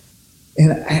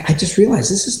 And I just realized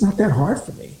this is not that hard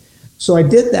for me. So I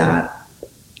did that.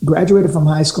 Graduated from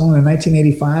high school, and in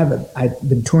 1985, I'd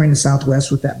been touring the Southwest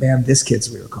with that band, This Kids,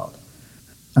 we were called.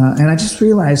 And I just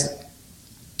realized,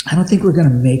 I don't think we're going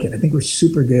to make it. I think we're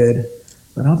super good,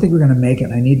 but I don't think we're going to make it.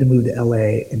 And I need to move to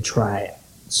LA and try it.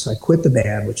 So I quit the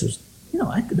band, which was,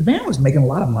 the band was making a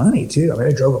lot of money too. I mean,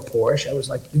 I drove a Porsche. I was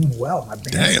like doing well. My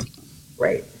band was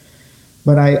great.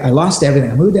 But I lost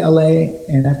everything. I moved to LA,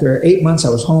 and after 8 months, I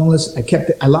was homeless.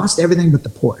 I lost everything but the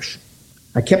Porsche.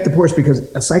 I kept the Porsche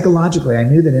because psychologically I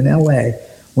knew that in LA,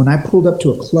 when I pulled up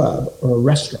to a club or a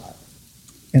restaurant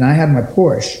and I had my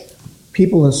Porsche,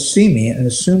 people will see me and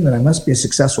assume that I must be a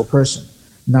successful person,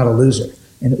 not a loser.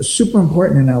 And it was super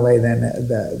important in LA then,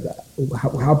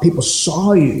 how people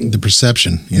saw you. The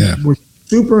perception, yeah. Were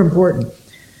super important.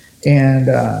 And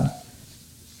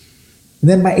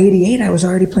then by 88, I was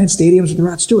already playing stadiums with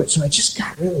Rod Stewart. So I just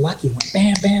got really lucky. Went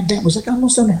bam, bam, bam. It was like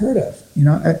almost unheard of.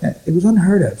 It was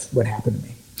unheard of what happened to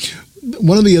me.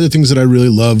 One of the other things that I really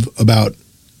love about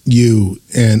you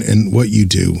and what you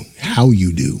do, how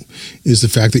you do, is the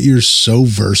fact that you're so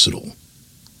versatile,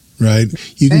 right?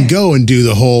 You can go and do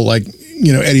the whole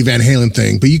Eddie Van Halen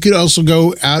thing, but you could also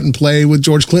go out and play with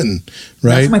George Clinton,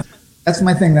 right? That's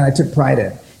my thing that I took pride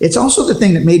in. It's also the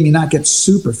thing that made me not get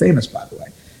super famous, by the way,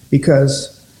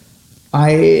 because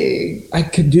I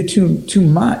could do too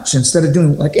much instead of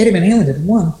doing like Eddie Van Halen did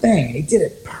one thing and he did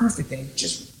it perfect and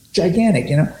just gigantic,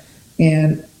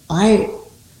 and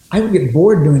I would get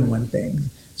bored doing one thing,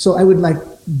 so I would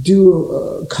do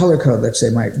a color code. Let's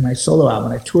say my solo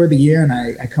album. I tour the year and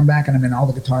I come back and I'm in all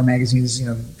the guitar magazines,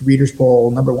 Reader's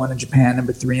Poll, #1 in Japan,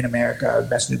 #3 in America,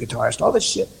 best new guitarist, all this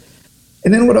shit.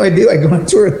 And then what do? I go on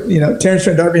tour with, Terrence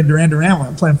Trent D'Arby and Duran Duran when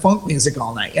I'm playing funk music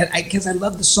all night. And because I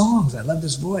love the songs, I love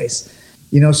this voice,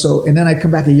 so, and then I come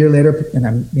back a year later and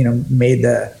I made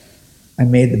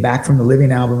the Back from the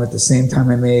Living album at the same time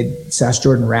I made Sass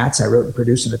Jordan Rats. I wrote and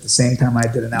produced it at the same time I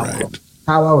did an album called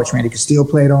Powwow, which Randy Castillo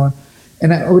played on.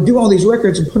 And I would do all these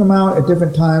records and put them out at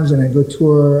different times, and I'd go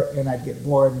tour, and I'd get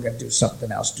bored and I'd do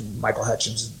something else, do Michael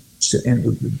Hutchins,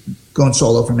 and going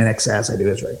solo from NXS, I do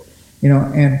this, right?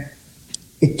 And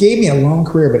it gave me a long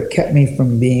career, but it kept me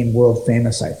from being world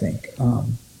famous, I think.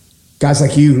 Guys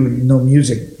like you who know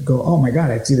music go, oh my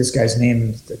God, I see this guy's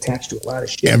name attached to a lot of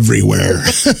shit. Everywhere.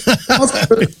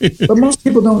 but most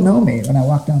people don't know me when I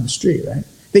walk down the street, right?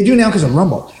 They do now because of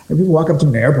Rumble. And people walk up to me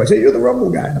in the airport and say, you're the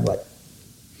Rumble guy. And I'm like,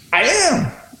 I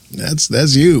am.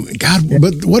 That's you. God,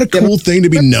 but what a cool thing to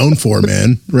be known for,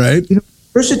 man, right?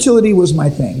 Versatility was my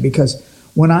thing, because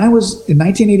when I was in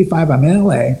 1985, I'm in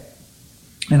LA,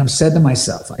 and I'm said to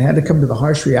myself, I had to come to the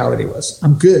harsh reality was,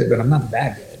 I'm good, but I'm not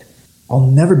that good. I'll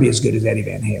never be as good as Eddie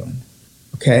Van Halen,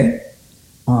 okay?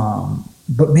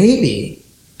 But maybe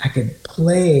I could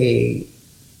play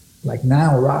like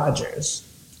Nile Rodgers,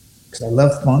 because I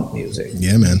love funk music.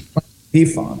 Yeah, man.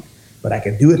 P-funk, but I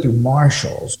could do it through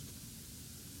Marshalls.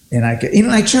 And I could,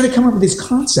 I tried to come up with this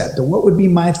concept of what would be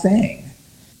my thing.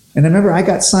 And I remember I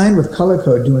got signed with Color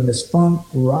Code doing this funk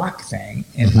rock thing.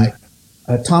 And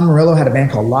Tom Morello had a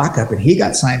band called Lockup, and he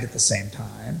got signed at the same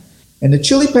time. And the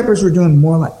Chili Peppers were doing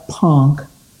more like punk.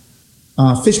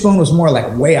 Fishbone was more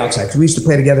like way outside, because we used to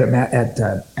play together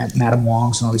at Madame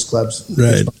Wong's and all these clubs.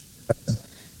 Right.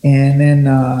 And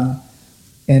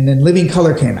then Living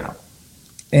Color came out.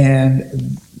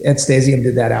 And Ed Stasium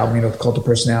did that album, the Cult of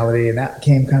Personality, and that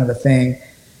became kind of a thing.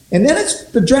 And then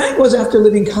the drag was after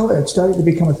Living Color. It started to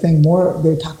become a thing more.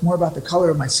 They talked more about the color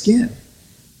of my skin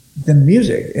than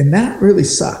music, and that really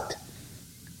sucked.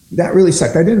 I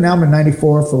did an album in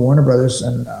 '94 for Warner Brothers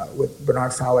and with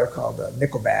Bernard Fowler called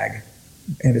Nickel Bag,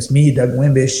 and it's me, Doug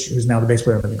Wimbish, who's now the bass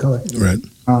player of Living Color. Right.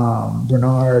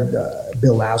 Bernard,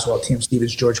 Bill Laswell, Tim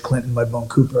Stevens, George Clinton, Mudbone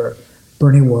Cooper,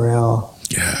 Bernie Worrell,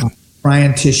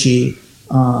 Brian Tishy,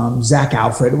 Zach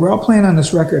Alfred. We're all playing on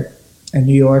this record in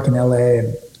New York and LA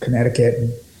and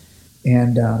Connecticut.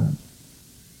 And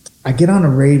I get on a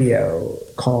radio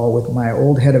call with my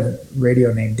old head of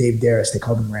radio named Dave Darris. They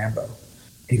called him Rambo. And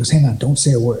he goes, hang on, don't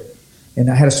say a word.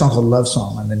 And I had a song called Love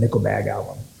Song on the Nickel Bag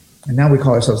album. And now we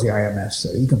call ourselves the IMS.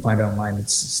 So you can find it online.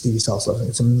 It's Stevie Salas Love Song.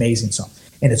 It's an amazing song.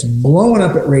 And it's blowing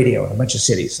up at radio in a bunch of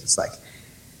cities. It's like,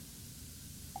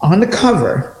 On the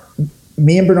cover,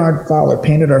 me and Bernard Fowler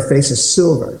painted our faces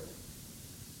silver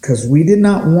because we did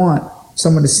not want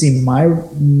someone to see my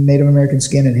Native American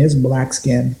skin and his black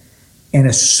skin and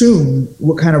assume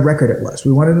what kind of record it was.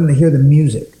 We wanted them to hear the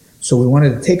music. So we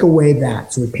wanted to take away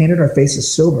that. So we painted our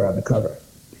faces silver on the cover.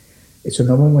 So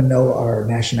no one would know our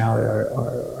nationality,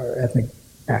 our ethnic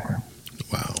background.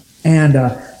 Wow. And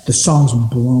the song's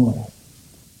blowing up.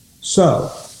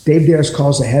 So Dave Darris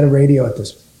calls the head of radio at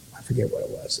this, I forget what it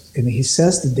was. And he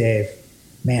says to Dave,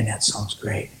 man, that song's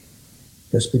great.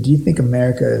 He goes, but do you think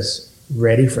America is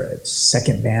ready for a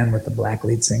second band with a black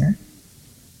lead singer?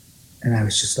 And I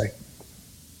was just like,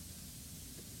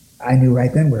 I knew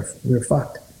right then we were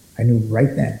fucked. I knew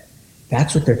right then.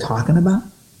 That's what they're talking about?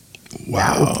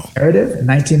 Wow. Narrative in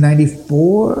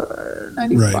 1994,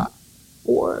 95, Right.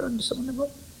 or something like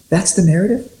that. That's the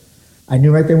narrative. I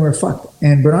knew right then we were fucked.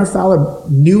 And Bernard Fowler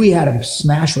knew he had a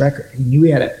smash record. He knew he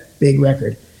had a big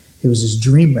record. It was his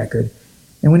dream record.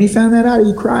 And when he found that out,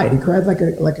 he cried. He cried like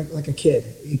a kid.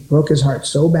 He broke his heart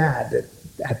so bad that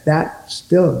at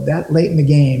that late in the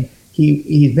game,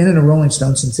 he's been in a Rolling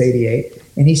Stone since '88,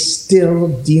 and he's still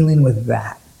dealing with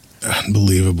that.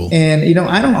 Unbelievable. And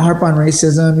I don't harp on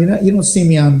racism. You don't see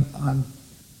me on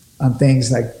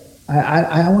things like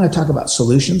I want to talk about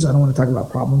solutions. I don't want to talk about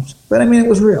problems. But I mean, it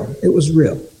was real. It was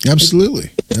real.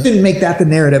 Absolutely. It didn't make that the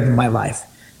narrative of my life,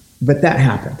 but that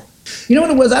happened. You know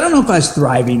what it was? I don't know if I was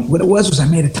thriving. What it was I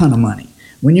made a ton of money.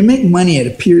 When you make money, it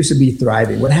appears to be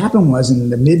thriving. What happened was in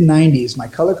the mid-'90s, my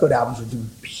color code albums were doing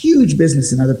huge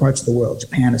business in other parts of the world,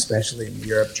 Japan especially, in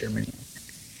Europe, Germany.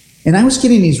 And I was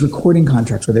getting these recording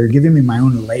contracts where they were giving me my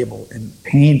own label and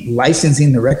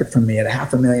licensing the record from me at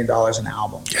 $500,000 an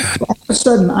album. So all of a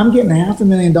sudden, I'm getting $500,000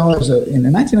 in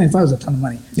 1995 was a ton of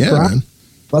money. Yeah, man.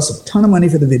 Plus a ton of money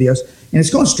for the videos, and it's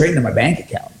going straight into my bank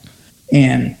account.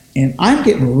 And I'm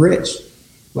getting rich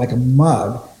like a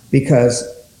mug because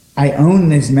I own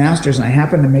these masters, and I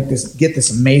happen to get this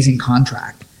amazing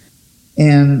contract.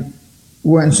 And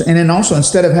then also,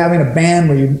 instead of having a band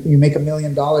where you make $1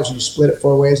 million and you split it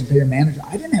 4 ways and pay your manager,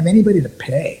 I didn't have anybody to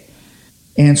pay.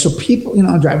 And so people,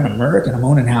 I'm driving a Merc and I'm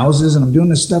owning houses and I'm doing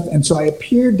this stuff. And so I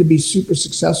appeared to be super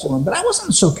successful, but I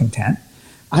wasn't so content.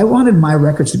 I wanted my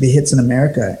records to be hits in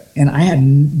America, and I had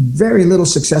very little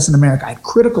success in America. I had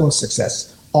critical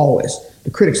success always.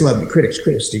 The critics loved me. Critics,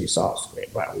 Stevie Salas,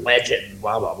 great, legend,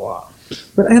 blah, blah, blah.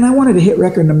 And I wanted a hit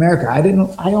record in America.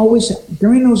 I always,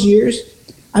 during those years,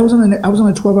 I was on a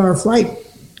 12-hour flight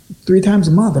 3 times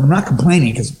a month, and I'm not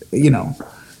complaining because,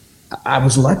 I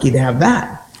was lucky to have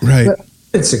that. Right. But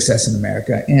I had success in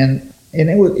America, and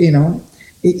it was,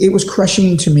 it was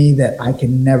crushing to me that I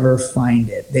could never find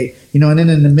it. And then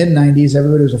in the mid-'90s,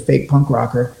 everybody was a fake punk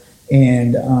rocker,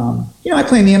 and I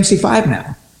play in the MC5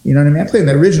 now. You know what I mean? I play in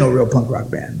the original real punk rock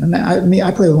band, and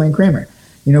I play with Wayne Kramer.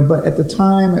 But at the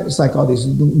time, it was like all these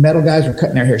metal guys were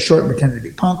cutting their hair short and pretending to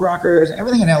be punk rockers.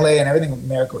 Everything in LA and everything in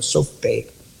America was so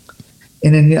fake.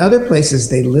 And in the other places,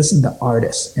 they listened to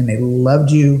artists and they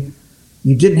loved you.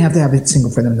 You didn't have to have a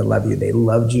single for them to love you. They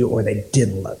loved you or they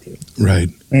didn't love you. Right.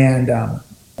 And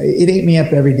it ate me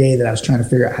up every day that I was trying to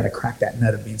figure out how to crack that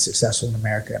nut of being successful in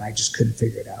America, and I just couldn't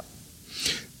figure it out.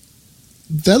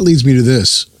 That leads me to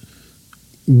this.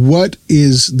 What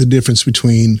is the difference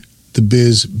between the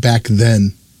biz back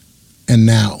then and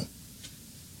now?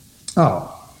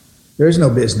 Oh, there's no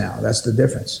biz now. That's the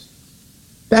difference.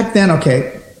 Back then,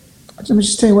 okay, let me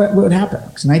just tell you what happened.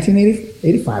 Because in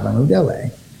 1985, I moved to LA.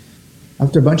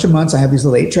 After a bunch of months, I have these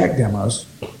little 8-track demos.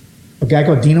 A guy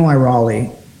called Dino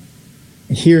Irali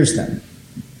hears them.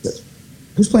 He says,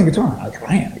 who's playing guitar? I'm like,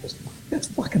 I am. He goes, that's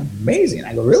fucking amazing.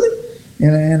 I go, really?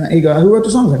 And he goes, who wrote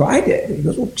the songs? I go, I did. He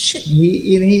goes, well, shit.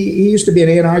 He used to be an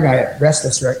A&R guy at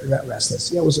Restless.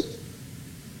 Yeah, it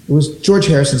was George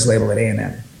Harrison's label at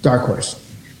A&M, Dark Horse.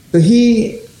 So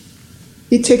he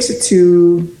takes it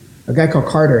to a guy called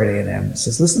Carter at A&M and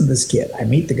says, listen to this kid. I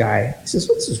meet the guy. He says,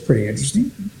 well, this is pretty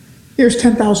interesting. Here's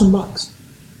 $10,000.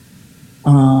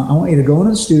 I want you to go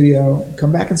into the studio,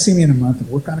 come back and see me in a month and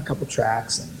work on a couple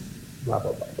tracks and blah,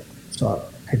 blah, blah, blah. So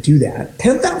I do that.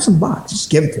 $10,000,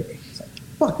 just give it to me. It's like,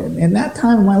 fuck it. In that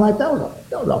time of my life, that was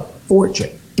a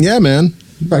fortune. Yeah, man.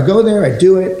 So I go there, I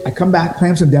do it, I come back, play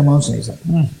him some demos, and he's like,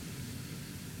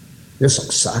 this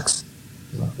song sucks.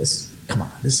 Come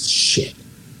on, this is shit.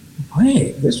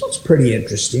 Hey, this one's pretty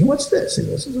interesting. What's this? He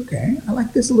goes, it's okay. I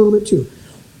like this a little bit too.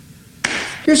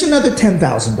 Here's another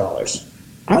 $10,000.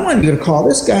 I want you to call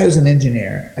this guy who's an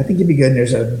engineer. I think he'd be good. And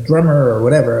there's a drummer or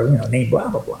whatever, named blah,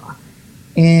 blah, blah.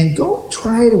 And go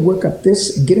try to work up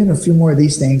this and get in a few more of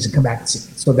these things and come back and see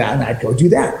me. So I'd go do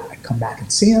that. I'd come back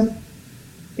and see him.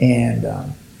 And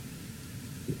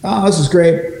oh, this is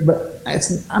great, but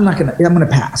I'm gonna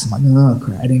pass. I'm like, oh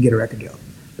crap, I didn't get a record deal.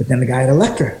 But then the guy at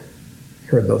Elektra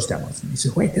heard those demos and he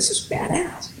said, wait, this is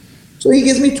badass. So he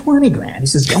gives me 20 grand. He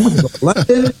says, I want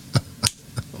to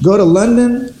go to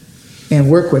London and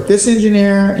work with this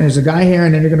engineer, and there's a guy here,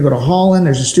 and then you're going to go to Holland.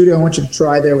 There's a studio I want you to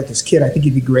try there with this kid. I think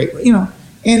you'd be great. You know,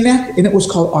 and it was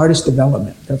called artist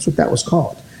development. That's what that was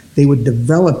called. They would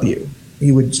develop you.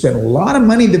 You would spend a lot of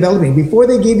money developing. Before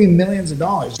they gave you millions of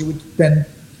dollars, you would spend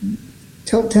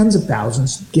tens of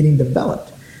thousands getting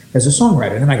developed as a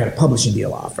songwriter. And then I got a publishing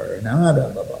deal offer, and blah,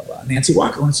 blah, blah, blah. Nancy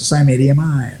Walker wants to sign me at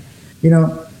EMI. You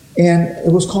know, and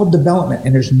it was called development,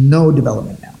 and there's no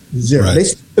development now. Zero. Right. They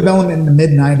started development in the mid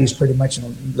 90s, pretty much in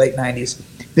the late 90s.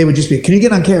 They would just be, can you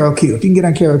get on KROQ? If you can get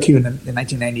on KROQ in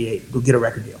 1998, we'll get a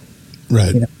record deal.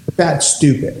 Right. You know, that's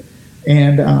stupid.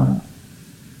 And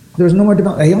there was no more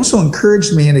development. They also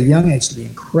encouraged me at a young age to be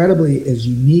incredibly as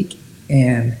unique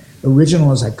and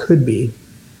original as I could be.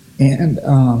 And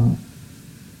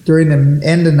during the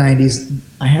end of the 90s,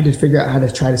 I had to figure out how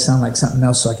to try to sound like something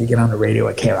else so I could get on the radio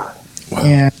at K-Rock. Wow.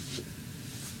 And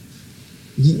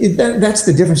that's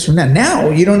the difference from that. Now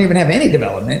you don't even have any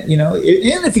development, you know. And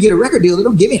if you get a record deal, they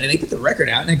don't give you anything. They put the record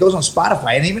out and it goes on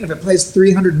Spotify. And even if it plays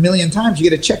 300 million times, you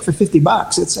get a check for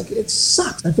 $50. It's like, it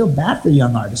sucks. I feel bad for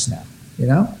young artists now, you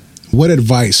know. What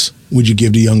advice would you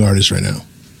give to young artists right now?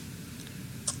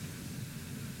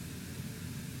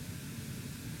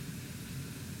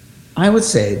 I would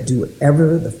say do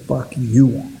whatever the fuck you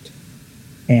want,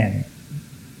 and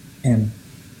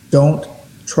don't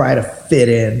try to fit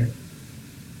in.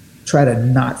 Try to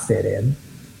not fit in,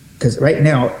 because right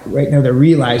now they're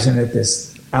realizing that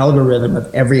this algorithm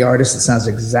of every artist that sounds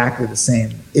exactly the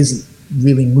same isn't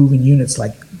really moving units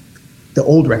like the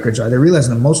old records are. They're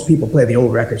realizing that most people play the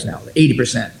old records now,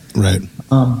 80%. Right.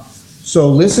 So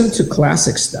listen to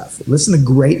classic stuff. Listen to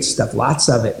great stuff, lots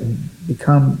of it, and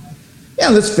become. Yeah,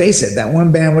 let's face it. That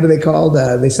one band, what are they called?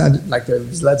 They sound like they're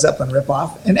Led Zeppelin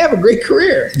ripoff, and they have a great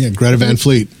career. Yeah, Greta Van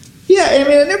Fleet. Yeah, I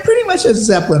mean, they're pretty much a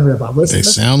Zeppelin ripoff. They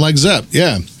sound like Zepp,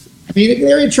 yeah. I mean,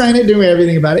 they're trying to do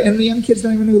everything about it, and the young kids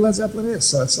don't even know who Led Zeppelin is.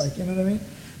 So it's like, you know what I mean?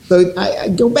 So I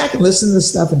go back and listen to this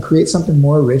stuff and create something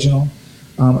more original.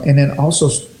 And then also,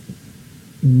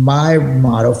 my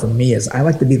motto for me is I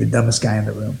like to be the dumbest guy in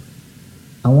the room.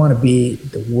 I want to be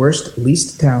the worst,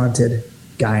 least talented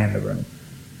guy in the room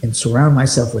and surround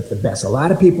myself with the best. A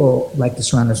lot of people like to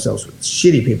surround themselves with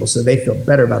shitty people so they feel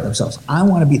better about themselves. I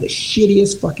want to be the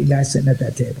shittiest fucking guy sitting at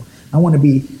that table. I want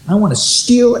to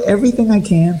steal everything I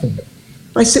can from them.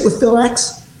 If I sit with Phil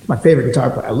X, my favorite guitar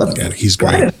player. I love him. God, he's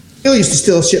great. Phil used to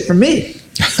steal shit from me.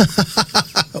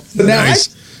 But now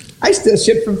Nice. I steal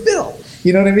shit from Phil.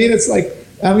 You know what I mean? It's like,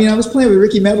 I was playing with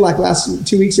Ricky Medlock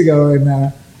 2 weeks ago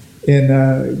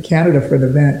in Canada for an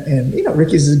event, and you know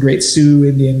Ricky's a great Sioux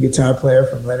Indian guitar player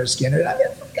from Leonard Skinner. And I'm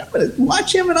going to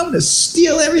watch him, and I'm going to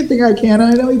steal everything I can.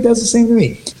 And I know he does the same to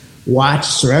me. Watch,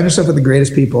 surround yourself with the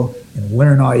greatest people, and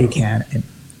learn all you can.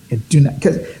 And do not,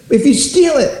 because if you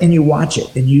steal it and you watch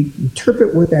it and you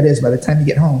interpret what that is, by the time you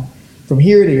get home, from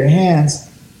here to your hands,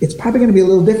 it's probably going to be a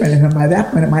little different. And by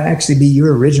that point, it might actually be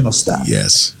your original stuff.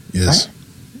 Yes. Right?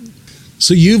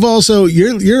 So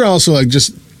you're also like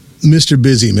just Mr.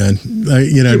 Busy, man.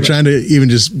 Trying to even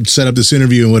just set up this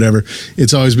interview and whatever.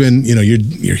 It's always been,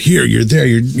 you're here, you're there,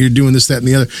 you're doing this, that, and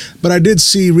the other. But I did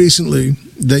see recently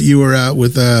that you were out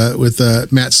with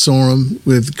Matt Sorum,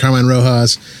 with Carmine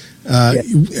Rojas,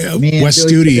 Wes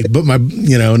Studi, but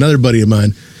another buddy of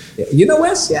mine. You know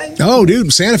Wes? Yeah. Oh,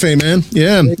 dude, Santa Fe, man.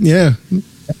 Yeah.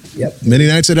 Yep. Many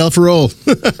nights at El Farol.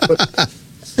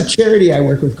 A charity I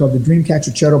work with called the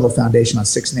Dreamcatcher Charitable Foundation on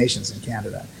Six Nations in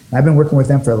Canada. I've been working with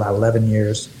them for about 11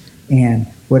 years. And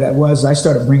what it was, I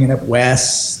started bringing up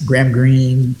Wes, Graham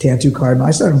Greene, Tantu Cardinal.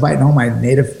 I started inviting all my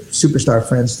native superstar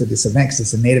friends to this event because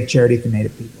it's a native charity for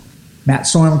native people. Matt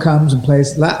Sorum comes and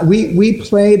plays. We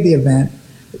played the event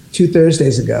 2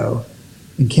 Thursdays ago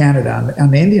in Canada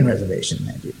on the Indian reservation,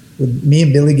 with me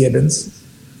and Billy Gibbons,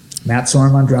 Matt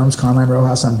Sorum on drums, Carmine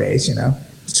Rojas on bass,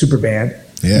 super band.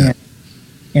 Yeah.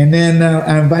 And then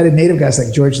I invited native guys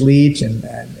like George Leach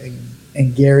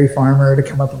and Gary Farmer to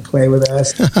come up and play with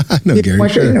us. Gary,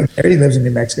 sure. Gary lives in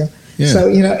New Mexico. Yeah. So,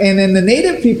 and then the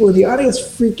native people in the audience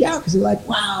freak out because they're like,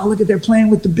 wow, look at, they're playing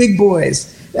with the big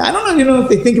boys. I don't know, if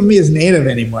they think of me as native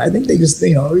anymore. I think they just,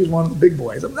 he's one of the big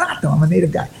boys. I'm not, though. I'm a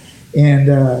native guy. And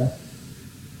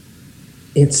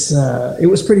it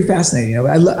was pretty fascinating.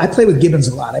 I played with Gibbons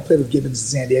a lot. I played with Gibbons in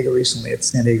San Diego recently at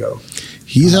San Diego.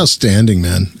 He's outstanding,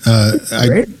 man.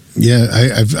 Great.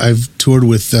 I've toured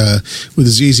with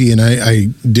ZZ, and I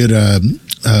did a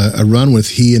run with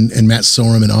he and Matt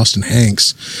Sorum and Austin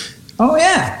Hanks. Oh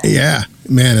yeah. Yeah,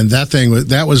 man, and that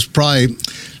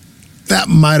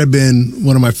might have been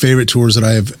one of my favorite tours that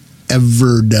I have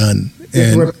ever done.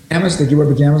 Did you wear pajamas? Did you wear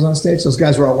pajamas on stage? Those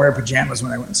guys were all wearing pajamas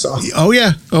when I went and saw. Oh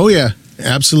yeah,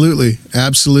 absolutely.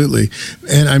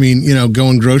 And I mean,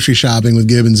 going grocery shopping with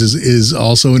Gibbons is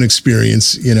also an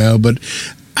experience, but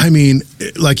I mean,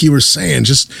 like you were saying,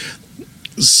 just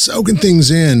soaking things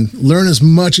in, learn as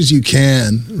much as you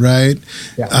can, right?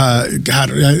 Yeah.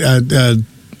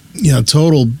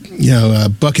 Total,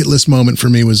 bucket list moment for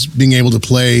me was being able to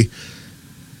play,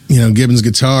 Gibbons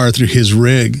guitar through his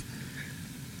rig,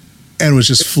 and was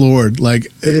just floored. Like,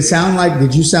 did you sound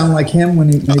like him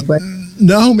when he played?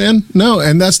 No, man, no.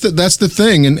 And that's the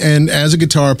thing. And as a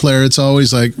guitar player, it's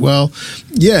always like, well,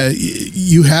 yeah,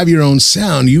 you have your own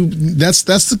sound. That's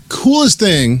the coolest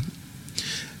thing,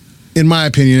 in my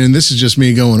opinion. And this is just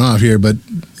me going off here, but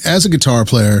as a guitar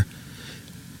player,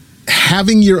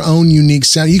 having your own unique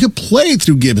sound. You could play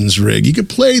through Gibbons' rig. You could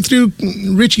play through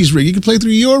Richie's rig. You could play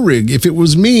through your rig. If it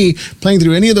was me playing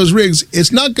through any of those rigs,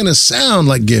 it's not going to sound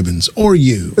like Gibbons or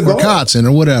you or Kotzen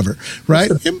or whatever, right?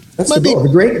 That's the goal.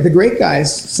 The great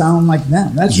guys sound like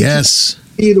them. That's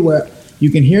either where you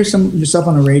can hear yourself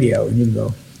on the radio and you can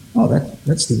go, oh,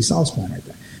 that's Stevie Salas playing right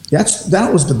there.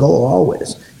 That was the goal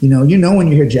always. You know when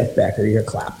you hear Jeff Beck or you hear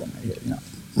Clapton,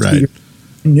 right? You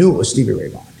knew it was Stevie Ray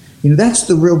Vaughan. That's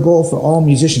the real goal for all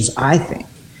musicians, I think.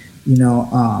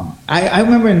 I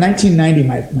remember in 1990,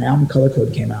 my album Color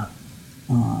Code came out,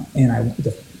 and the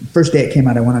first day it came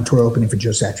out, I went on tour opening for Joe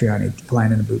Satriani,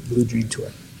 flying in a Blue Dream tour,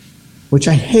 which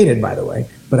I hated, by the way,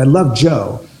 but I loved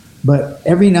Joe. But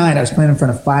every night I was playing in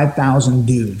front of 5,000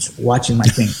 dudes watching my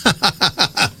thing.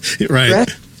 Right.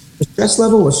 The stress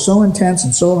level was so intense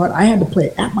and so hard. I had to play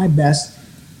at my best.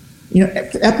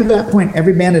 After that point,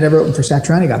 every band that ever opened for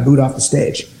Satriani got booed off the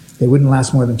stage. They wouldn't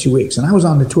last more than 2 weeks. And I was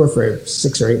on the tour for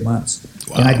 6 or 8 months.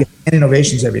 Wow. And I'd get standing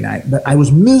ovations every night. But I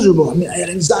was miserable. I mean, I had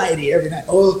anxiety every night.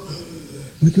 Oh,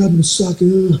 my God, I'm going to suck.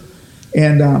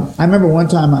 And I remember one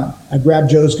time I grabbed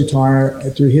Joe's guitar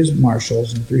through his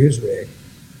Marshalls and through his rig.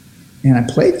 And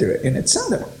I played through it. And it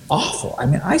sounded awful. I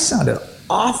mean, I sounded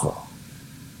awful.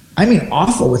 I mean,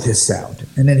 awful with his sound.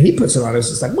 And then he puts it on. It was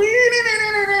just like,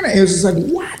 it was just like,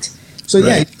 what? So,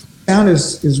 right. Yeah. Sound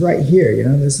is right here.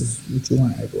 This is what you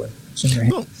want, everyone. It's in your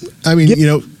hand. Well, I mean,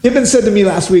 Gibbons said to me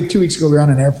 2 weeks ago, we were on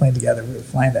an airplane together. We were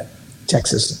flying to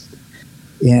Texas,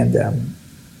 and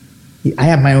I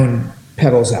have my own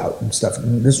pedals out and stuff.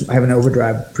 And I have an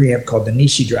overdrive preamp called the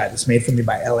Nishi Drive. It's made for me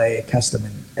by LAA Custom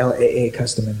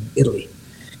in Italy.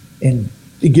 And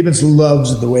Gibbons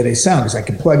loves the way they sound because I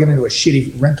can plug it into a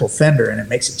shitty rental Fender and it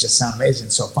makes it just sound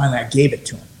amazing. So finally, I gave it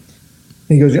to him.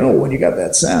 He goes, when you got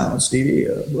that sound, Stevie,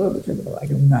 I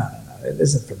go, no, it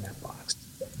isn't from that box.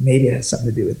 Maybe it has something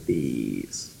to do with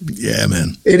these. Yeah,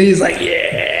 man. And he's like,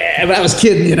 yeah. But I was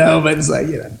kidding, but it's like,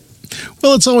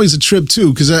 Well, it's always a trip,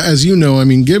 too, because as you know, I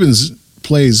mean, Gibbons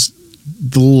plays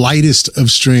the lightest of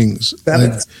strings.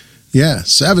 Sevens. Yeah,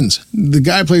 sevens. The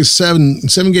guy plays seven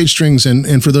gauge strings,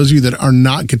 and for those of you that are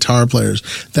not guitar players,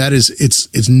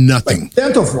 it's nothing. Like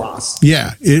dental floss.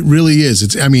 Yeah, it really is.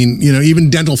 It's even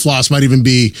dental floss might even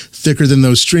be thicker than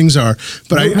those strings are.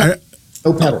 But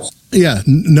no pedals. Yeah,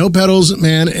 no pedals,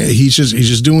 man. He's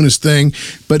just doing his thing.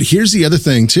 But here's the other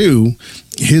thing too: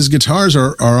 his guitars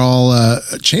are all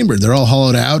chambered. They're all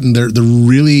hollowed out, and they're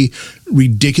really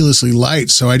ridiculously light.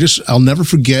 So I'll never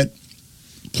forget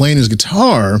playing his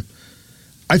guitar.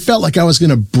 I felt like I was going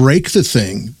to break the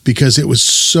thing because it was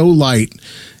so light,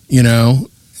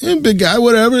 big guy,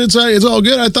 whatever. It's all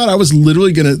good. I thought I was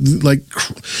literally going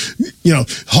to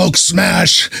Hulk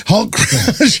smash, Hulk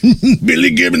crash, Billy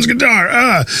Gibbons guitar,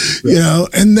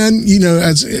 and then,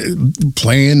 as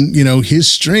playing, his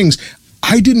strings,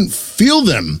 I didn't feel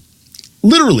them.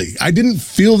 Literally, I didn't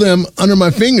feel them under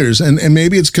my fingers. And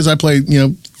maybe it's because I play,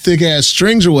 thick ass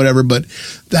strings or whatever, but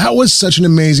that was such an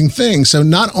amazing thing. So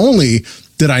not only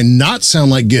did I not sound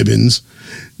like Gibbons,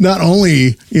 not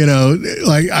only,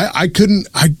 I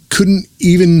couldn't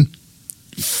even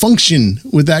function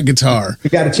with that guitar. You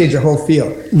got to change your whole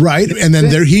feel. Right. And then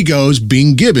there he goes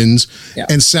being Gibbons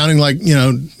and sounding like,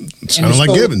 like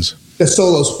Gibbons. The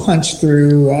solos punch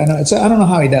through. I don't know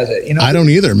how he does it. I don't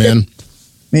either, man.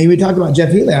 Maybe we talked about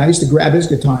Jeff Healy. I used to grab his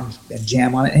guitar and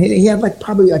jam on it. And he had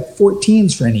probably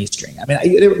 14s for an E string. I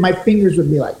mean, my fingers would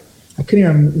be like, I couldn't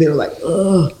even, they were like,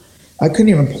 ugh. I couldn't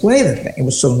even play the thing. It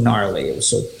was so gnarly. It was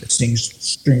so, the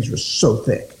strings were so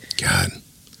thick. God.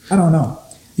 I don't know.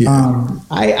 Yeah.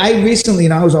 I recently,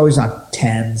 I was always on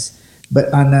 10s,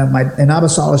 but on my Inaba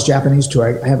Salas Japanese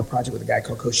tour, I have a project with a guy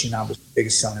called Koshi Inaba's the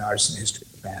biggest selling artist in history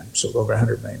of Japan, sold over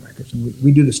 100 million records. And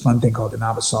we do this fun thing called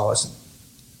Inaba Salas.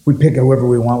 we pick whoever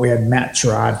we want. We had Matt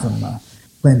Sherrod from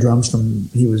playing drums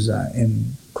he was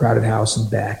in Crowded House and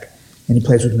Beck, and he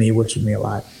plays with me, works with me a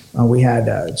lot. We had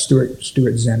Stewart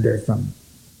Zender from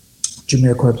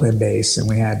Jamiroquai playing bass, and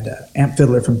we had Amp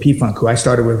Fiddler from P-Funk, who I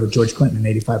started with George Clinton in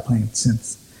 '85 playing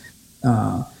synths.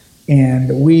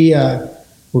 And we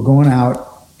were going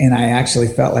out, and I actually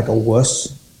felt like a wuss,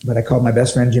 but I called my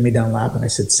best friend Jimmy Dunlap, and I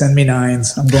said, "Send me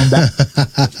nines. I'm going back."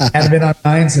 I haven't been on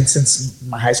nines since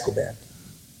my high school band.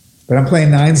 But I'm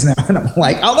playing nines now, and I'm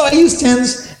like, although I used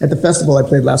tens at the festival I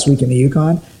played last week in the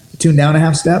Yukon, tuned down a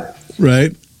half step.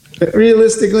 Right. But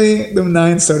realistically, the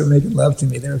nines started making love to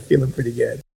me. They were feeling pretty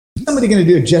good. Somebody going to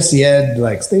do a Jesse Ed,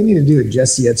 they need to do a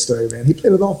Jesse Ed story, man. He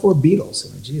played with all 4 Beatles.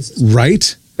 I mean, Jesus.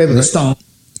 Right. Played with the Stones.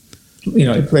 He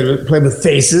played with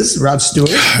Faces, Rod Stewart.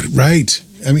 God, right.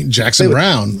 I mean, Jackson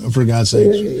Brown, for God's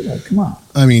sake. Come on.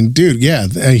 I mean, dude, yeah,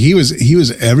 he was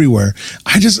everywhere.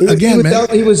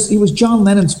 He was John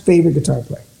Lennon's favorite guitar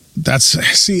player. That's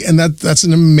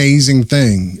an amazing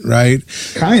thing, right?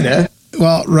 Kinda.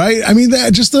 Well, right. I mean,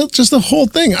 that just the whole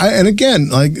thing. And again,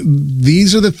 like,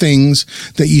 these are the things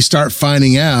that you start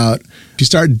finding out. You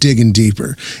start digging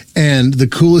deeper. And the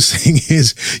coolest thing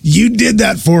is you did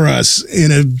that for us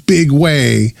in a big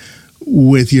way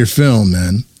with your film,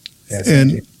 man. Yes,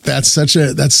 and that's such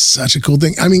a cool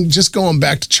thing. I mean, just going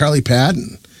back to Charlie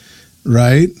Patton,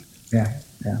 right? Yeah.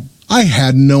 I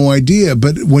had no idea,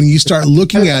 but when you start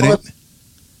looking at it.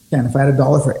 And if I had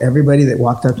 $1 for everybody that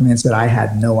walked up to me and said, I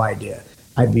had no idea,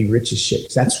 I'd be rich as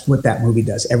shit. That's what that movie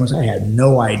does. Everyone's, I had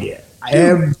no idea.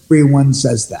 Everyone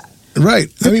says that. Right.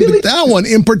 I mean, but that one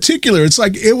in particular, it's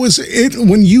like,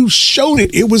 when you showed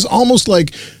it, it was almost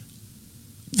like,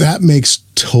 that makes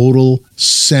total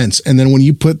sense. And then when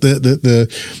you put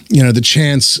the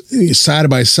chance side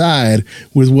by side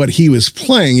with what he was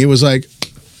playing, it was like,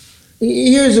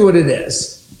 here's what it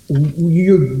is.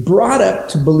 You're brought up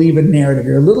to believe a narrative.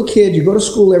 You're a little kid, you go to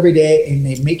school every day, and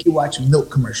they make you watch milk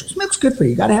commercials. Milk's good for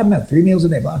you. You got to have milk, 3 meals a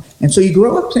day. Blah. And so you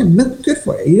grow up saying milk's good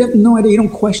for you. You have no idea. You don't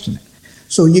question it.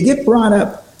 So you get brought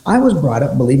up. I was brought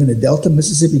up believing the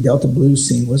Mississippi Delta blues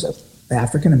scene was an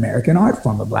African-American art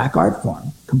form, a black art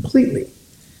form, completely.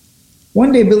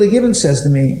 One day, Billy Gibbons says to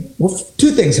me, well,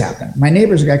 2 things happen. My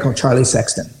neighbor's a guy called Charlie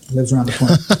Sexton, who lives around the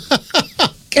corner.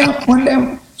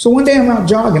 One day I'm out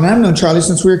jogging, and I've known Charlie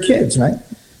since we were kids, right?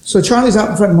 So Charlie's out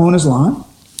in front mowing his lawn.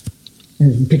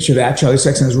 And you can picture that. Charlie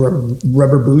Sexton has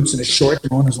rubber boots and his shorts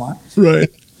mowing his lawn. Right.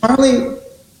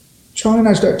 Charlie and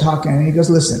I start talking, and he goes,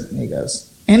 listen, he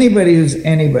goes, anybody who's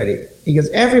anybody. He goes,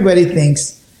 everybody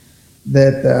thinks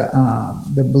that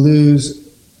the blues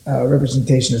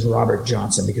representation is Robert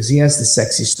Johnson because he has the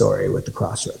sexy story with the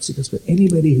Crossroads. He goes, but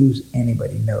anybody who's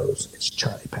anybody knows it's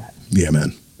Charlie Patton. Yeah,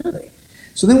 man. Really?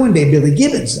 So then one day, Billy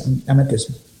Gibbons, I'm at this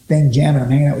thing jamming, I'm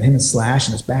hanging out with him and Slash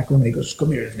in this back room, and he goes,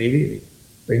 come here, Stevie. He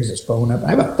brings his phone up.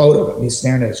 I have a photo of him. He's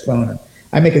staring at his phone. And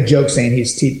I make a joke saying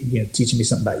he's teaching me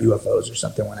something about UFOs or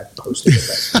something when I posted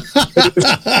it.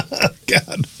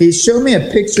 God. He showed me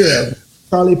a picture of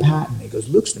Charlie Patton. He goes,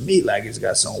 looks to me like he's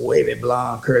got some wavy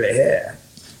blonde curly hair.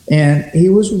 And he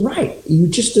was right. You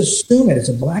just assume it. It's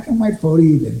a black and white photo.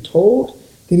 You've been told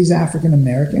that he's African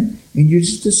American, and you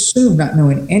just assume, not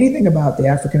knowing anything about the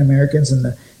African Americans and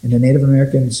the Native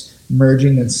Americans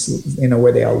merging, and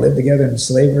where they all lived together in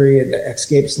slavery and the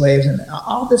escaped slaves and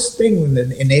all this thing with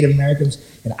the Native Americans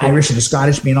and Irish and the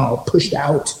Scottish being all pushed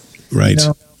out. Right.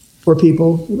 For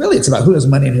people. Really, it's about who has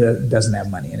money and who doesn't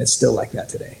have money, and it's still like that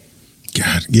today.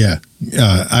 God, yeah.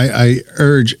 I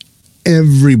urge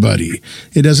everybody,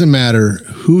 it doesn't matter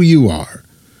who you are,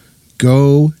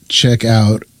 go check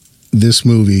out this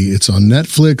movie. It's on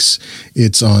Netflix.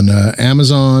 It's on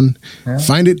Amazon. Yeah.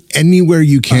 Find it anywhere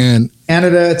you can.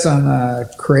 Canada, it's on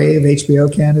Crave,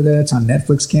 HBO Canada. It's on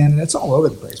Netflix Canada. It's all over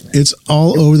the place, man. It's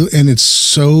all over, and it's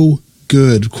so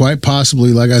good. Quite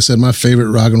possibly, like I said, my favorite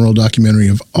rock and roll documentary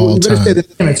of all time. Say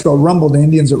the name. It's called Rumble: The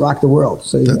Indians That Rock the World.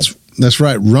 So that's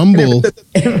right, Rumble.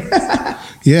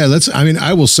 Yeah,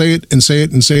 I will say it and say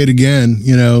it and say it again.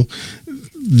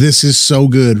 This is so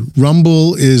good.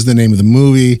 Rumble is the name of the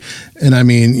movie,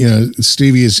 and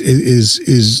Stevie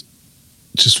is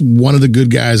just one of the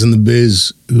good guys in the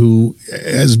biz who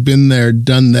has been there,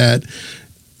 done that,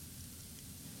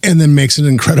 and then makes an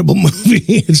incredible movie.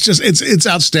 It's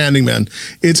outstanding, man.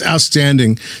 It's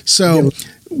outstanding. So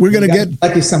we're gonna get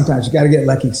lucky sometimes. You got to get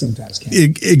lucky sometimes.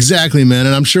 Exactly, man.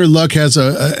 And I'm sure luck has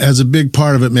a big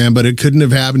part of it, man. But it couldn't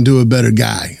have happened to a better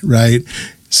guy, right?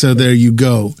 So there you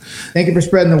go. Thank you for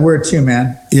spreading the word too,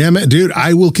 man. Yeah, man, dude,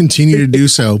 I will continue to do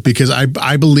so because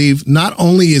I believe not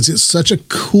only is it such a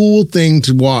cool thing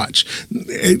to watch,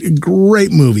 a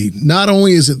great movie, not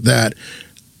only is it that,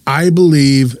 I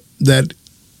believe that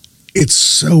it's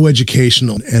so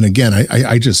educational. And again,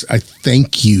 I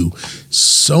thank you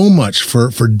so much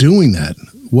for doing that.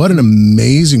 What an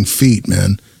amazing feat,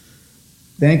 man.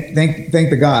 Thank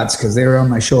the gods, because they were on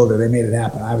my shoulder. They made it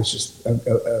happen. I was just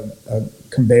a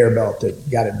conveyor belt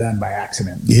that got it done by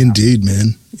accident. Indeed,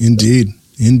 man. Indeed.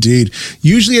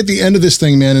 Usually at the end of this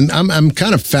thing, man, and I'm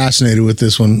kind of fascinated with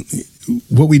this one.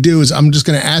 What we do is I'm just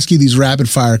going to ask you these rapid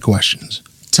fire questions.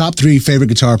 Top 3 favorite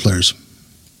guitar players.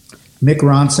 Mick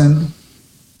Ronson,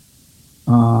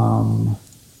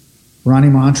 Ronnie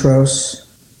Montrose,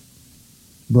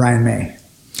 Brian May.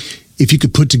 If you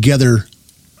could put together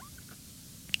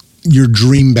your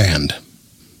dream band,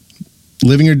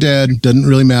 living or dead, doesn't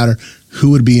really matter, who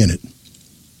would be in it?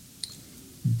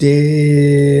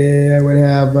 I would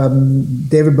have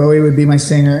David Bowie would be my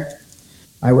singer.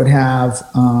 I would have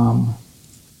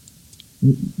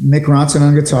Mick Ronson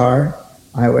on guitar.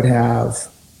 I would have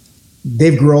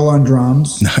Dave Grohl on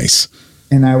drums. Nice.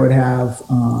 And I would have,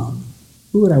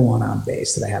 who would I want on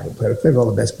bass that I haven't played? I've played all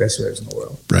the best bass players in the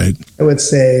world. Right. I would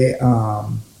say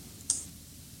John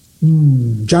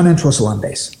Entwistle on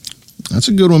bass. That's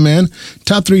a good one, man.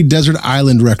 Top 3 desert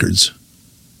island records.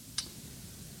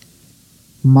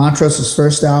 Montrose's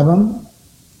first album.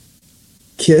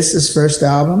 Kiss's first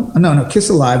album. No, Kiss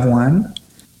Alive one.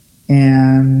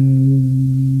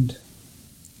 And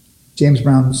James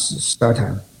Brown's Star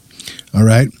Time. All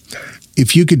right.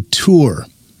 If you could tour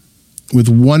with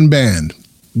one band,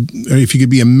 or if you could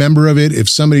be a member of it, if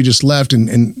somebody just left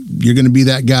and you're going to be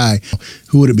that guy,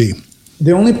 who would it be?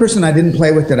 The only person I didn't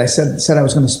play with that I said I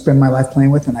was going to spend my life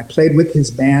playing with, and I played with his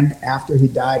band after he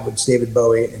died, was David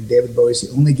Bowie. And David Bowie's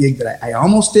the only gig that I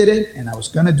almost did it, and I was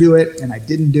going to do it, and I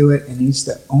didn't do it. And he's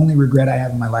the only regret I have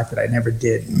in my life that I never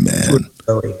did. Man.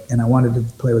 Bowie. And I wanted to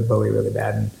play with Bowie really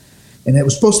bad. And it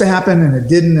was supposed to happen, and it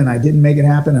didn't, and I didn't make it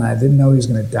happen, and I didn't know he was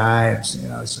going to die. It's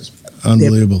just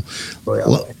unbelievable.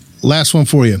 Last one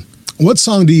for you. What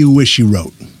song do you wish you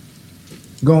wrote?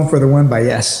 Going for the One by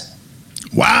Yes.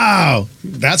 Wow,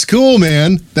 that's cool,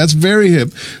 man. That's very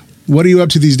hip. What are you up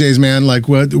to these days, man? Like,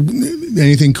 what?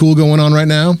 Anything cool going on right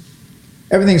now?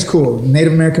 Everything's cool.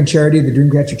 Native American charity, the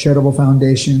Dreamcatcher Charitable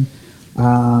Foundation.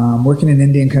 Working in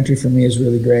Indian country for me is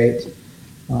really great.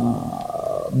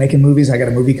 Making movies. I got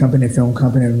a movie company, a film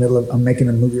company. I'm making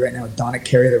a movie right now with Donna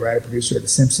Carey, the writer-producer of The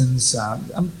Simpsons.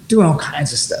 I'm doing all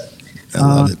kinds of stuff. I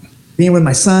love it. Being with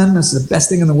my son, this is the best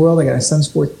thing in the world. I got a son's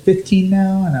 15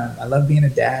 now, and I love being a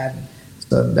dad.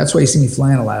 So that's why you see me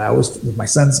flying a lot. I always, with my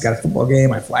son's got a football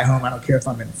game, I fly home. I don't care if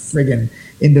I'm in friggin'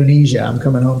 Indonesia. I'm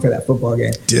coming home for that football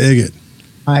game. Dig it.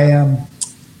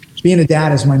 Being a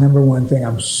dad is my number one thing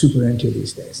I'm super into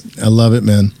these days. I love it,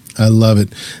 man. I love it.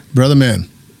 Brother, man.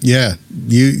 Yeah,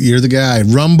 you're the guy.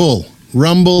 Rumble.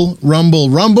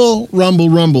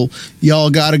 Y'all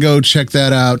got to go check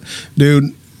that out.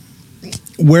 Dude,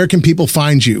 where can people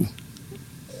find you?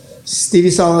 Stevie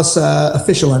Salas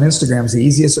official on Instagram is the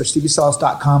easiest, or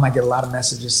steviesalas.com. I get a lot of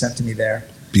messages sent to me there.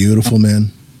 Beautiful,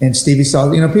 man. And Stevie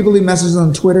Salas, people leave messages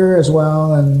on Twitter as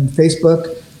well and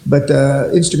Facebook, but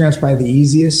Instagram's probably the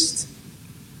easiest.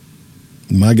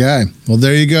 My guy. Well,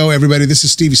 there you go, everybody. This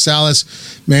is Stevie Salas.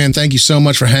 Man, thank you so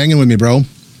much for hanging with me, bro.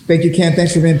 Thank you, Ken.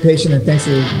 Thanks for being patient, and thanks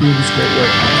for doing this great work.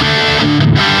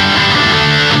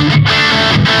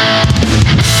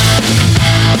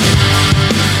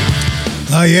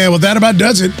 Oh, yeah. Well, that about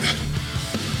does it.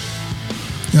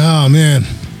 Oh, man.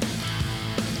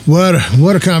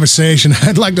 What a conversation.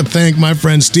 I'd like to thank my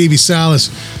friend Stevie Salas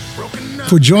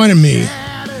for joining me.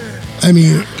 I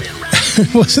mean,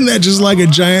 wasn't that just like a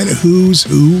giant who's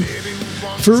who?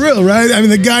 For real, right? I mean,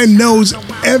 the guy knows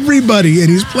everybody, and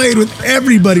he's played with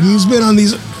everybody, and he's been on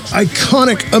these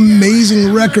iconic,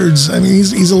 amazing records. I mean,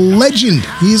 he's a legend.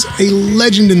 He's a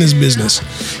legend in this business.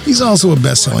 He's also a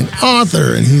best-selling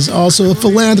author, and he's also a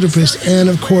philanthropist, and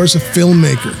of course, a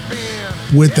filmmaker.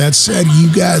 With that said, you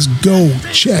guys go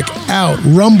check out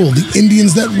Rumble, the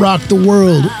Indians that rock the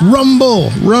world. Rumble.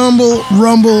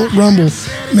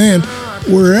 Man,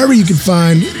 wherever you can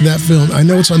find that film. I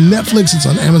know it's on Netflix, it's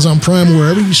on Amazon Prime,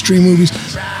 wherever you stream movies,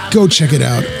 go check it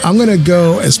out. I'm going to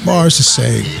go as far as to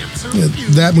say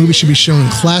that movie should be shown in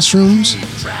classrooms.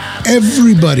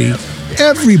 Everybody,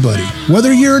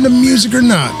 whether you're into music or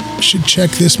not, should check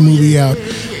this movie out,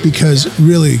 because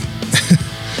really,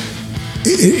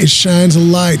 it shines a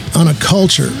light on a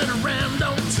culture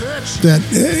that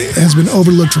has been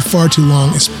overlooked for far too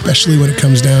long, especially when it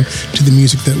comes down to the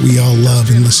music that we all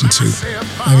love and listen to.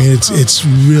 I mean, it's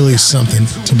really something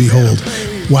to behold.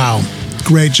 Wow.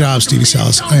 Great job, Stevie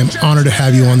Salas. I am honored to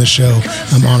have you on the show.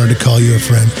 I'm honored to call you a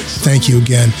friend. Thank you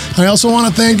again. I also want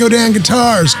to thank Godin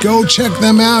Guitars. Go check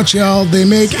them out, y'all. They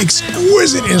make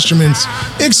exquisite instruments.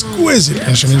 Exquisite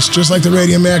instruments, just like the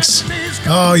Radium X.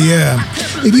 Oh, yeah.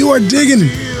 If you are digging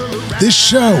this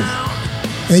show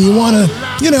and you want to,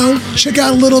 check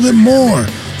out a little bit more,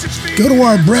 go to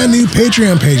our brand new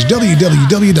Patreon page,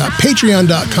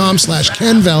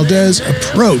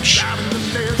 www.patreon.com/KenValdezApproach.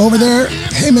 Over there,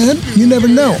 hey man, you never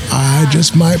know. I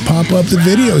just might pop up the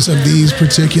videos of these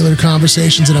particular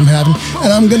conversations that I'm having,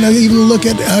 and I'm going to even look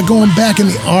at going back in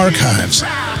the archives.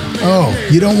 Oh,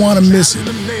 you don't want to miss it.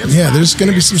 Yeah, there's going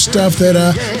to be some stuff that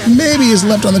maybe is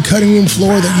left on the cutting room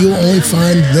floor that you'll only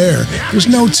find there. There's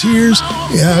no tears.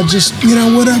 Yeah, just,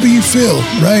 whatever you feel,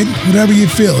 right? Whatever you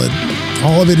feel.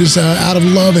 All of it is out of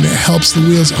love, and it helps the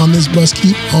wheels on this bus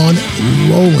keep on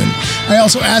rolling. I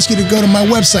also ask you to go to my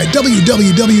website,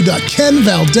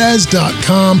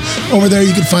 www.kenvaldez.com. Over there,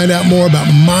 you can find out more about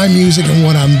my music and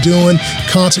what I'm doing,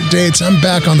 concert dates. I'm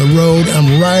back on the road.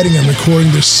 I'm writing and recording.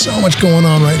 There's so much going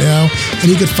on right now, and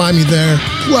you can find me there.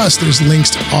 Plus, there's links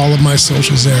to all of my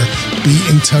socials there. Be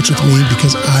in touch with me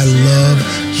because I love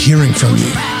hearing from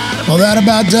you. Well, that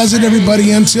about does it,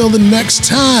 everybody. Until the next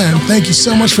time, thank you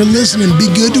so much for listening. Be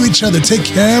good to each other. Take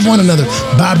care of one another.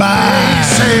 Bye-bye.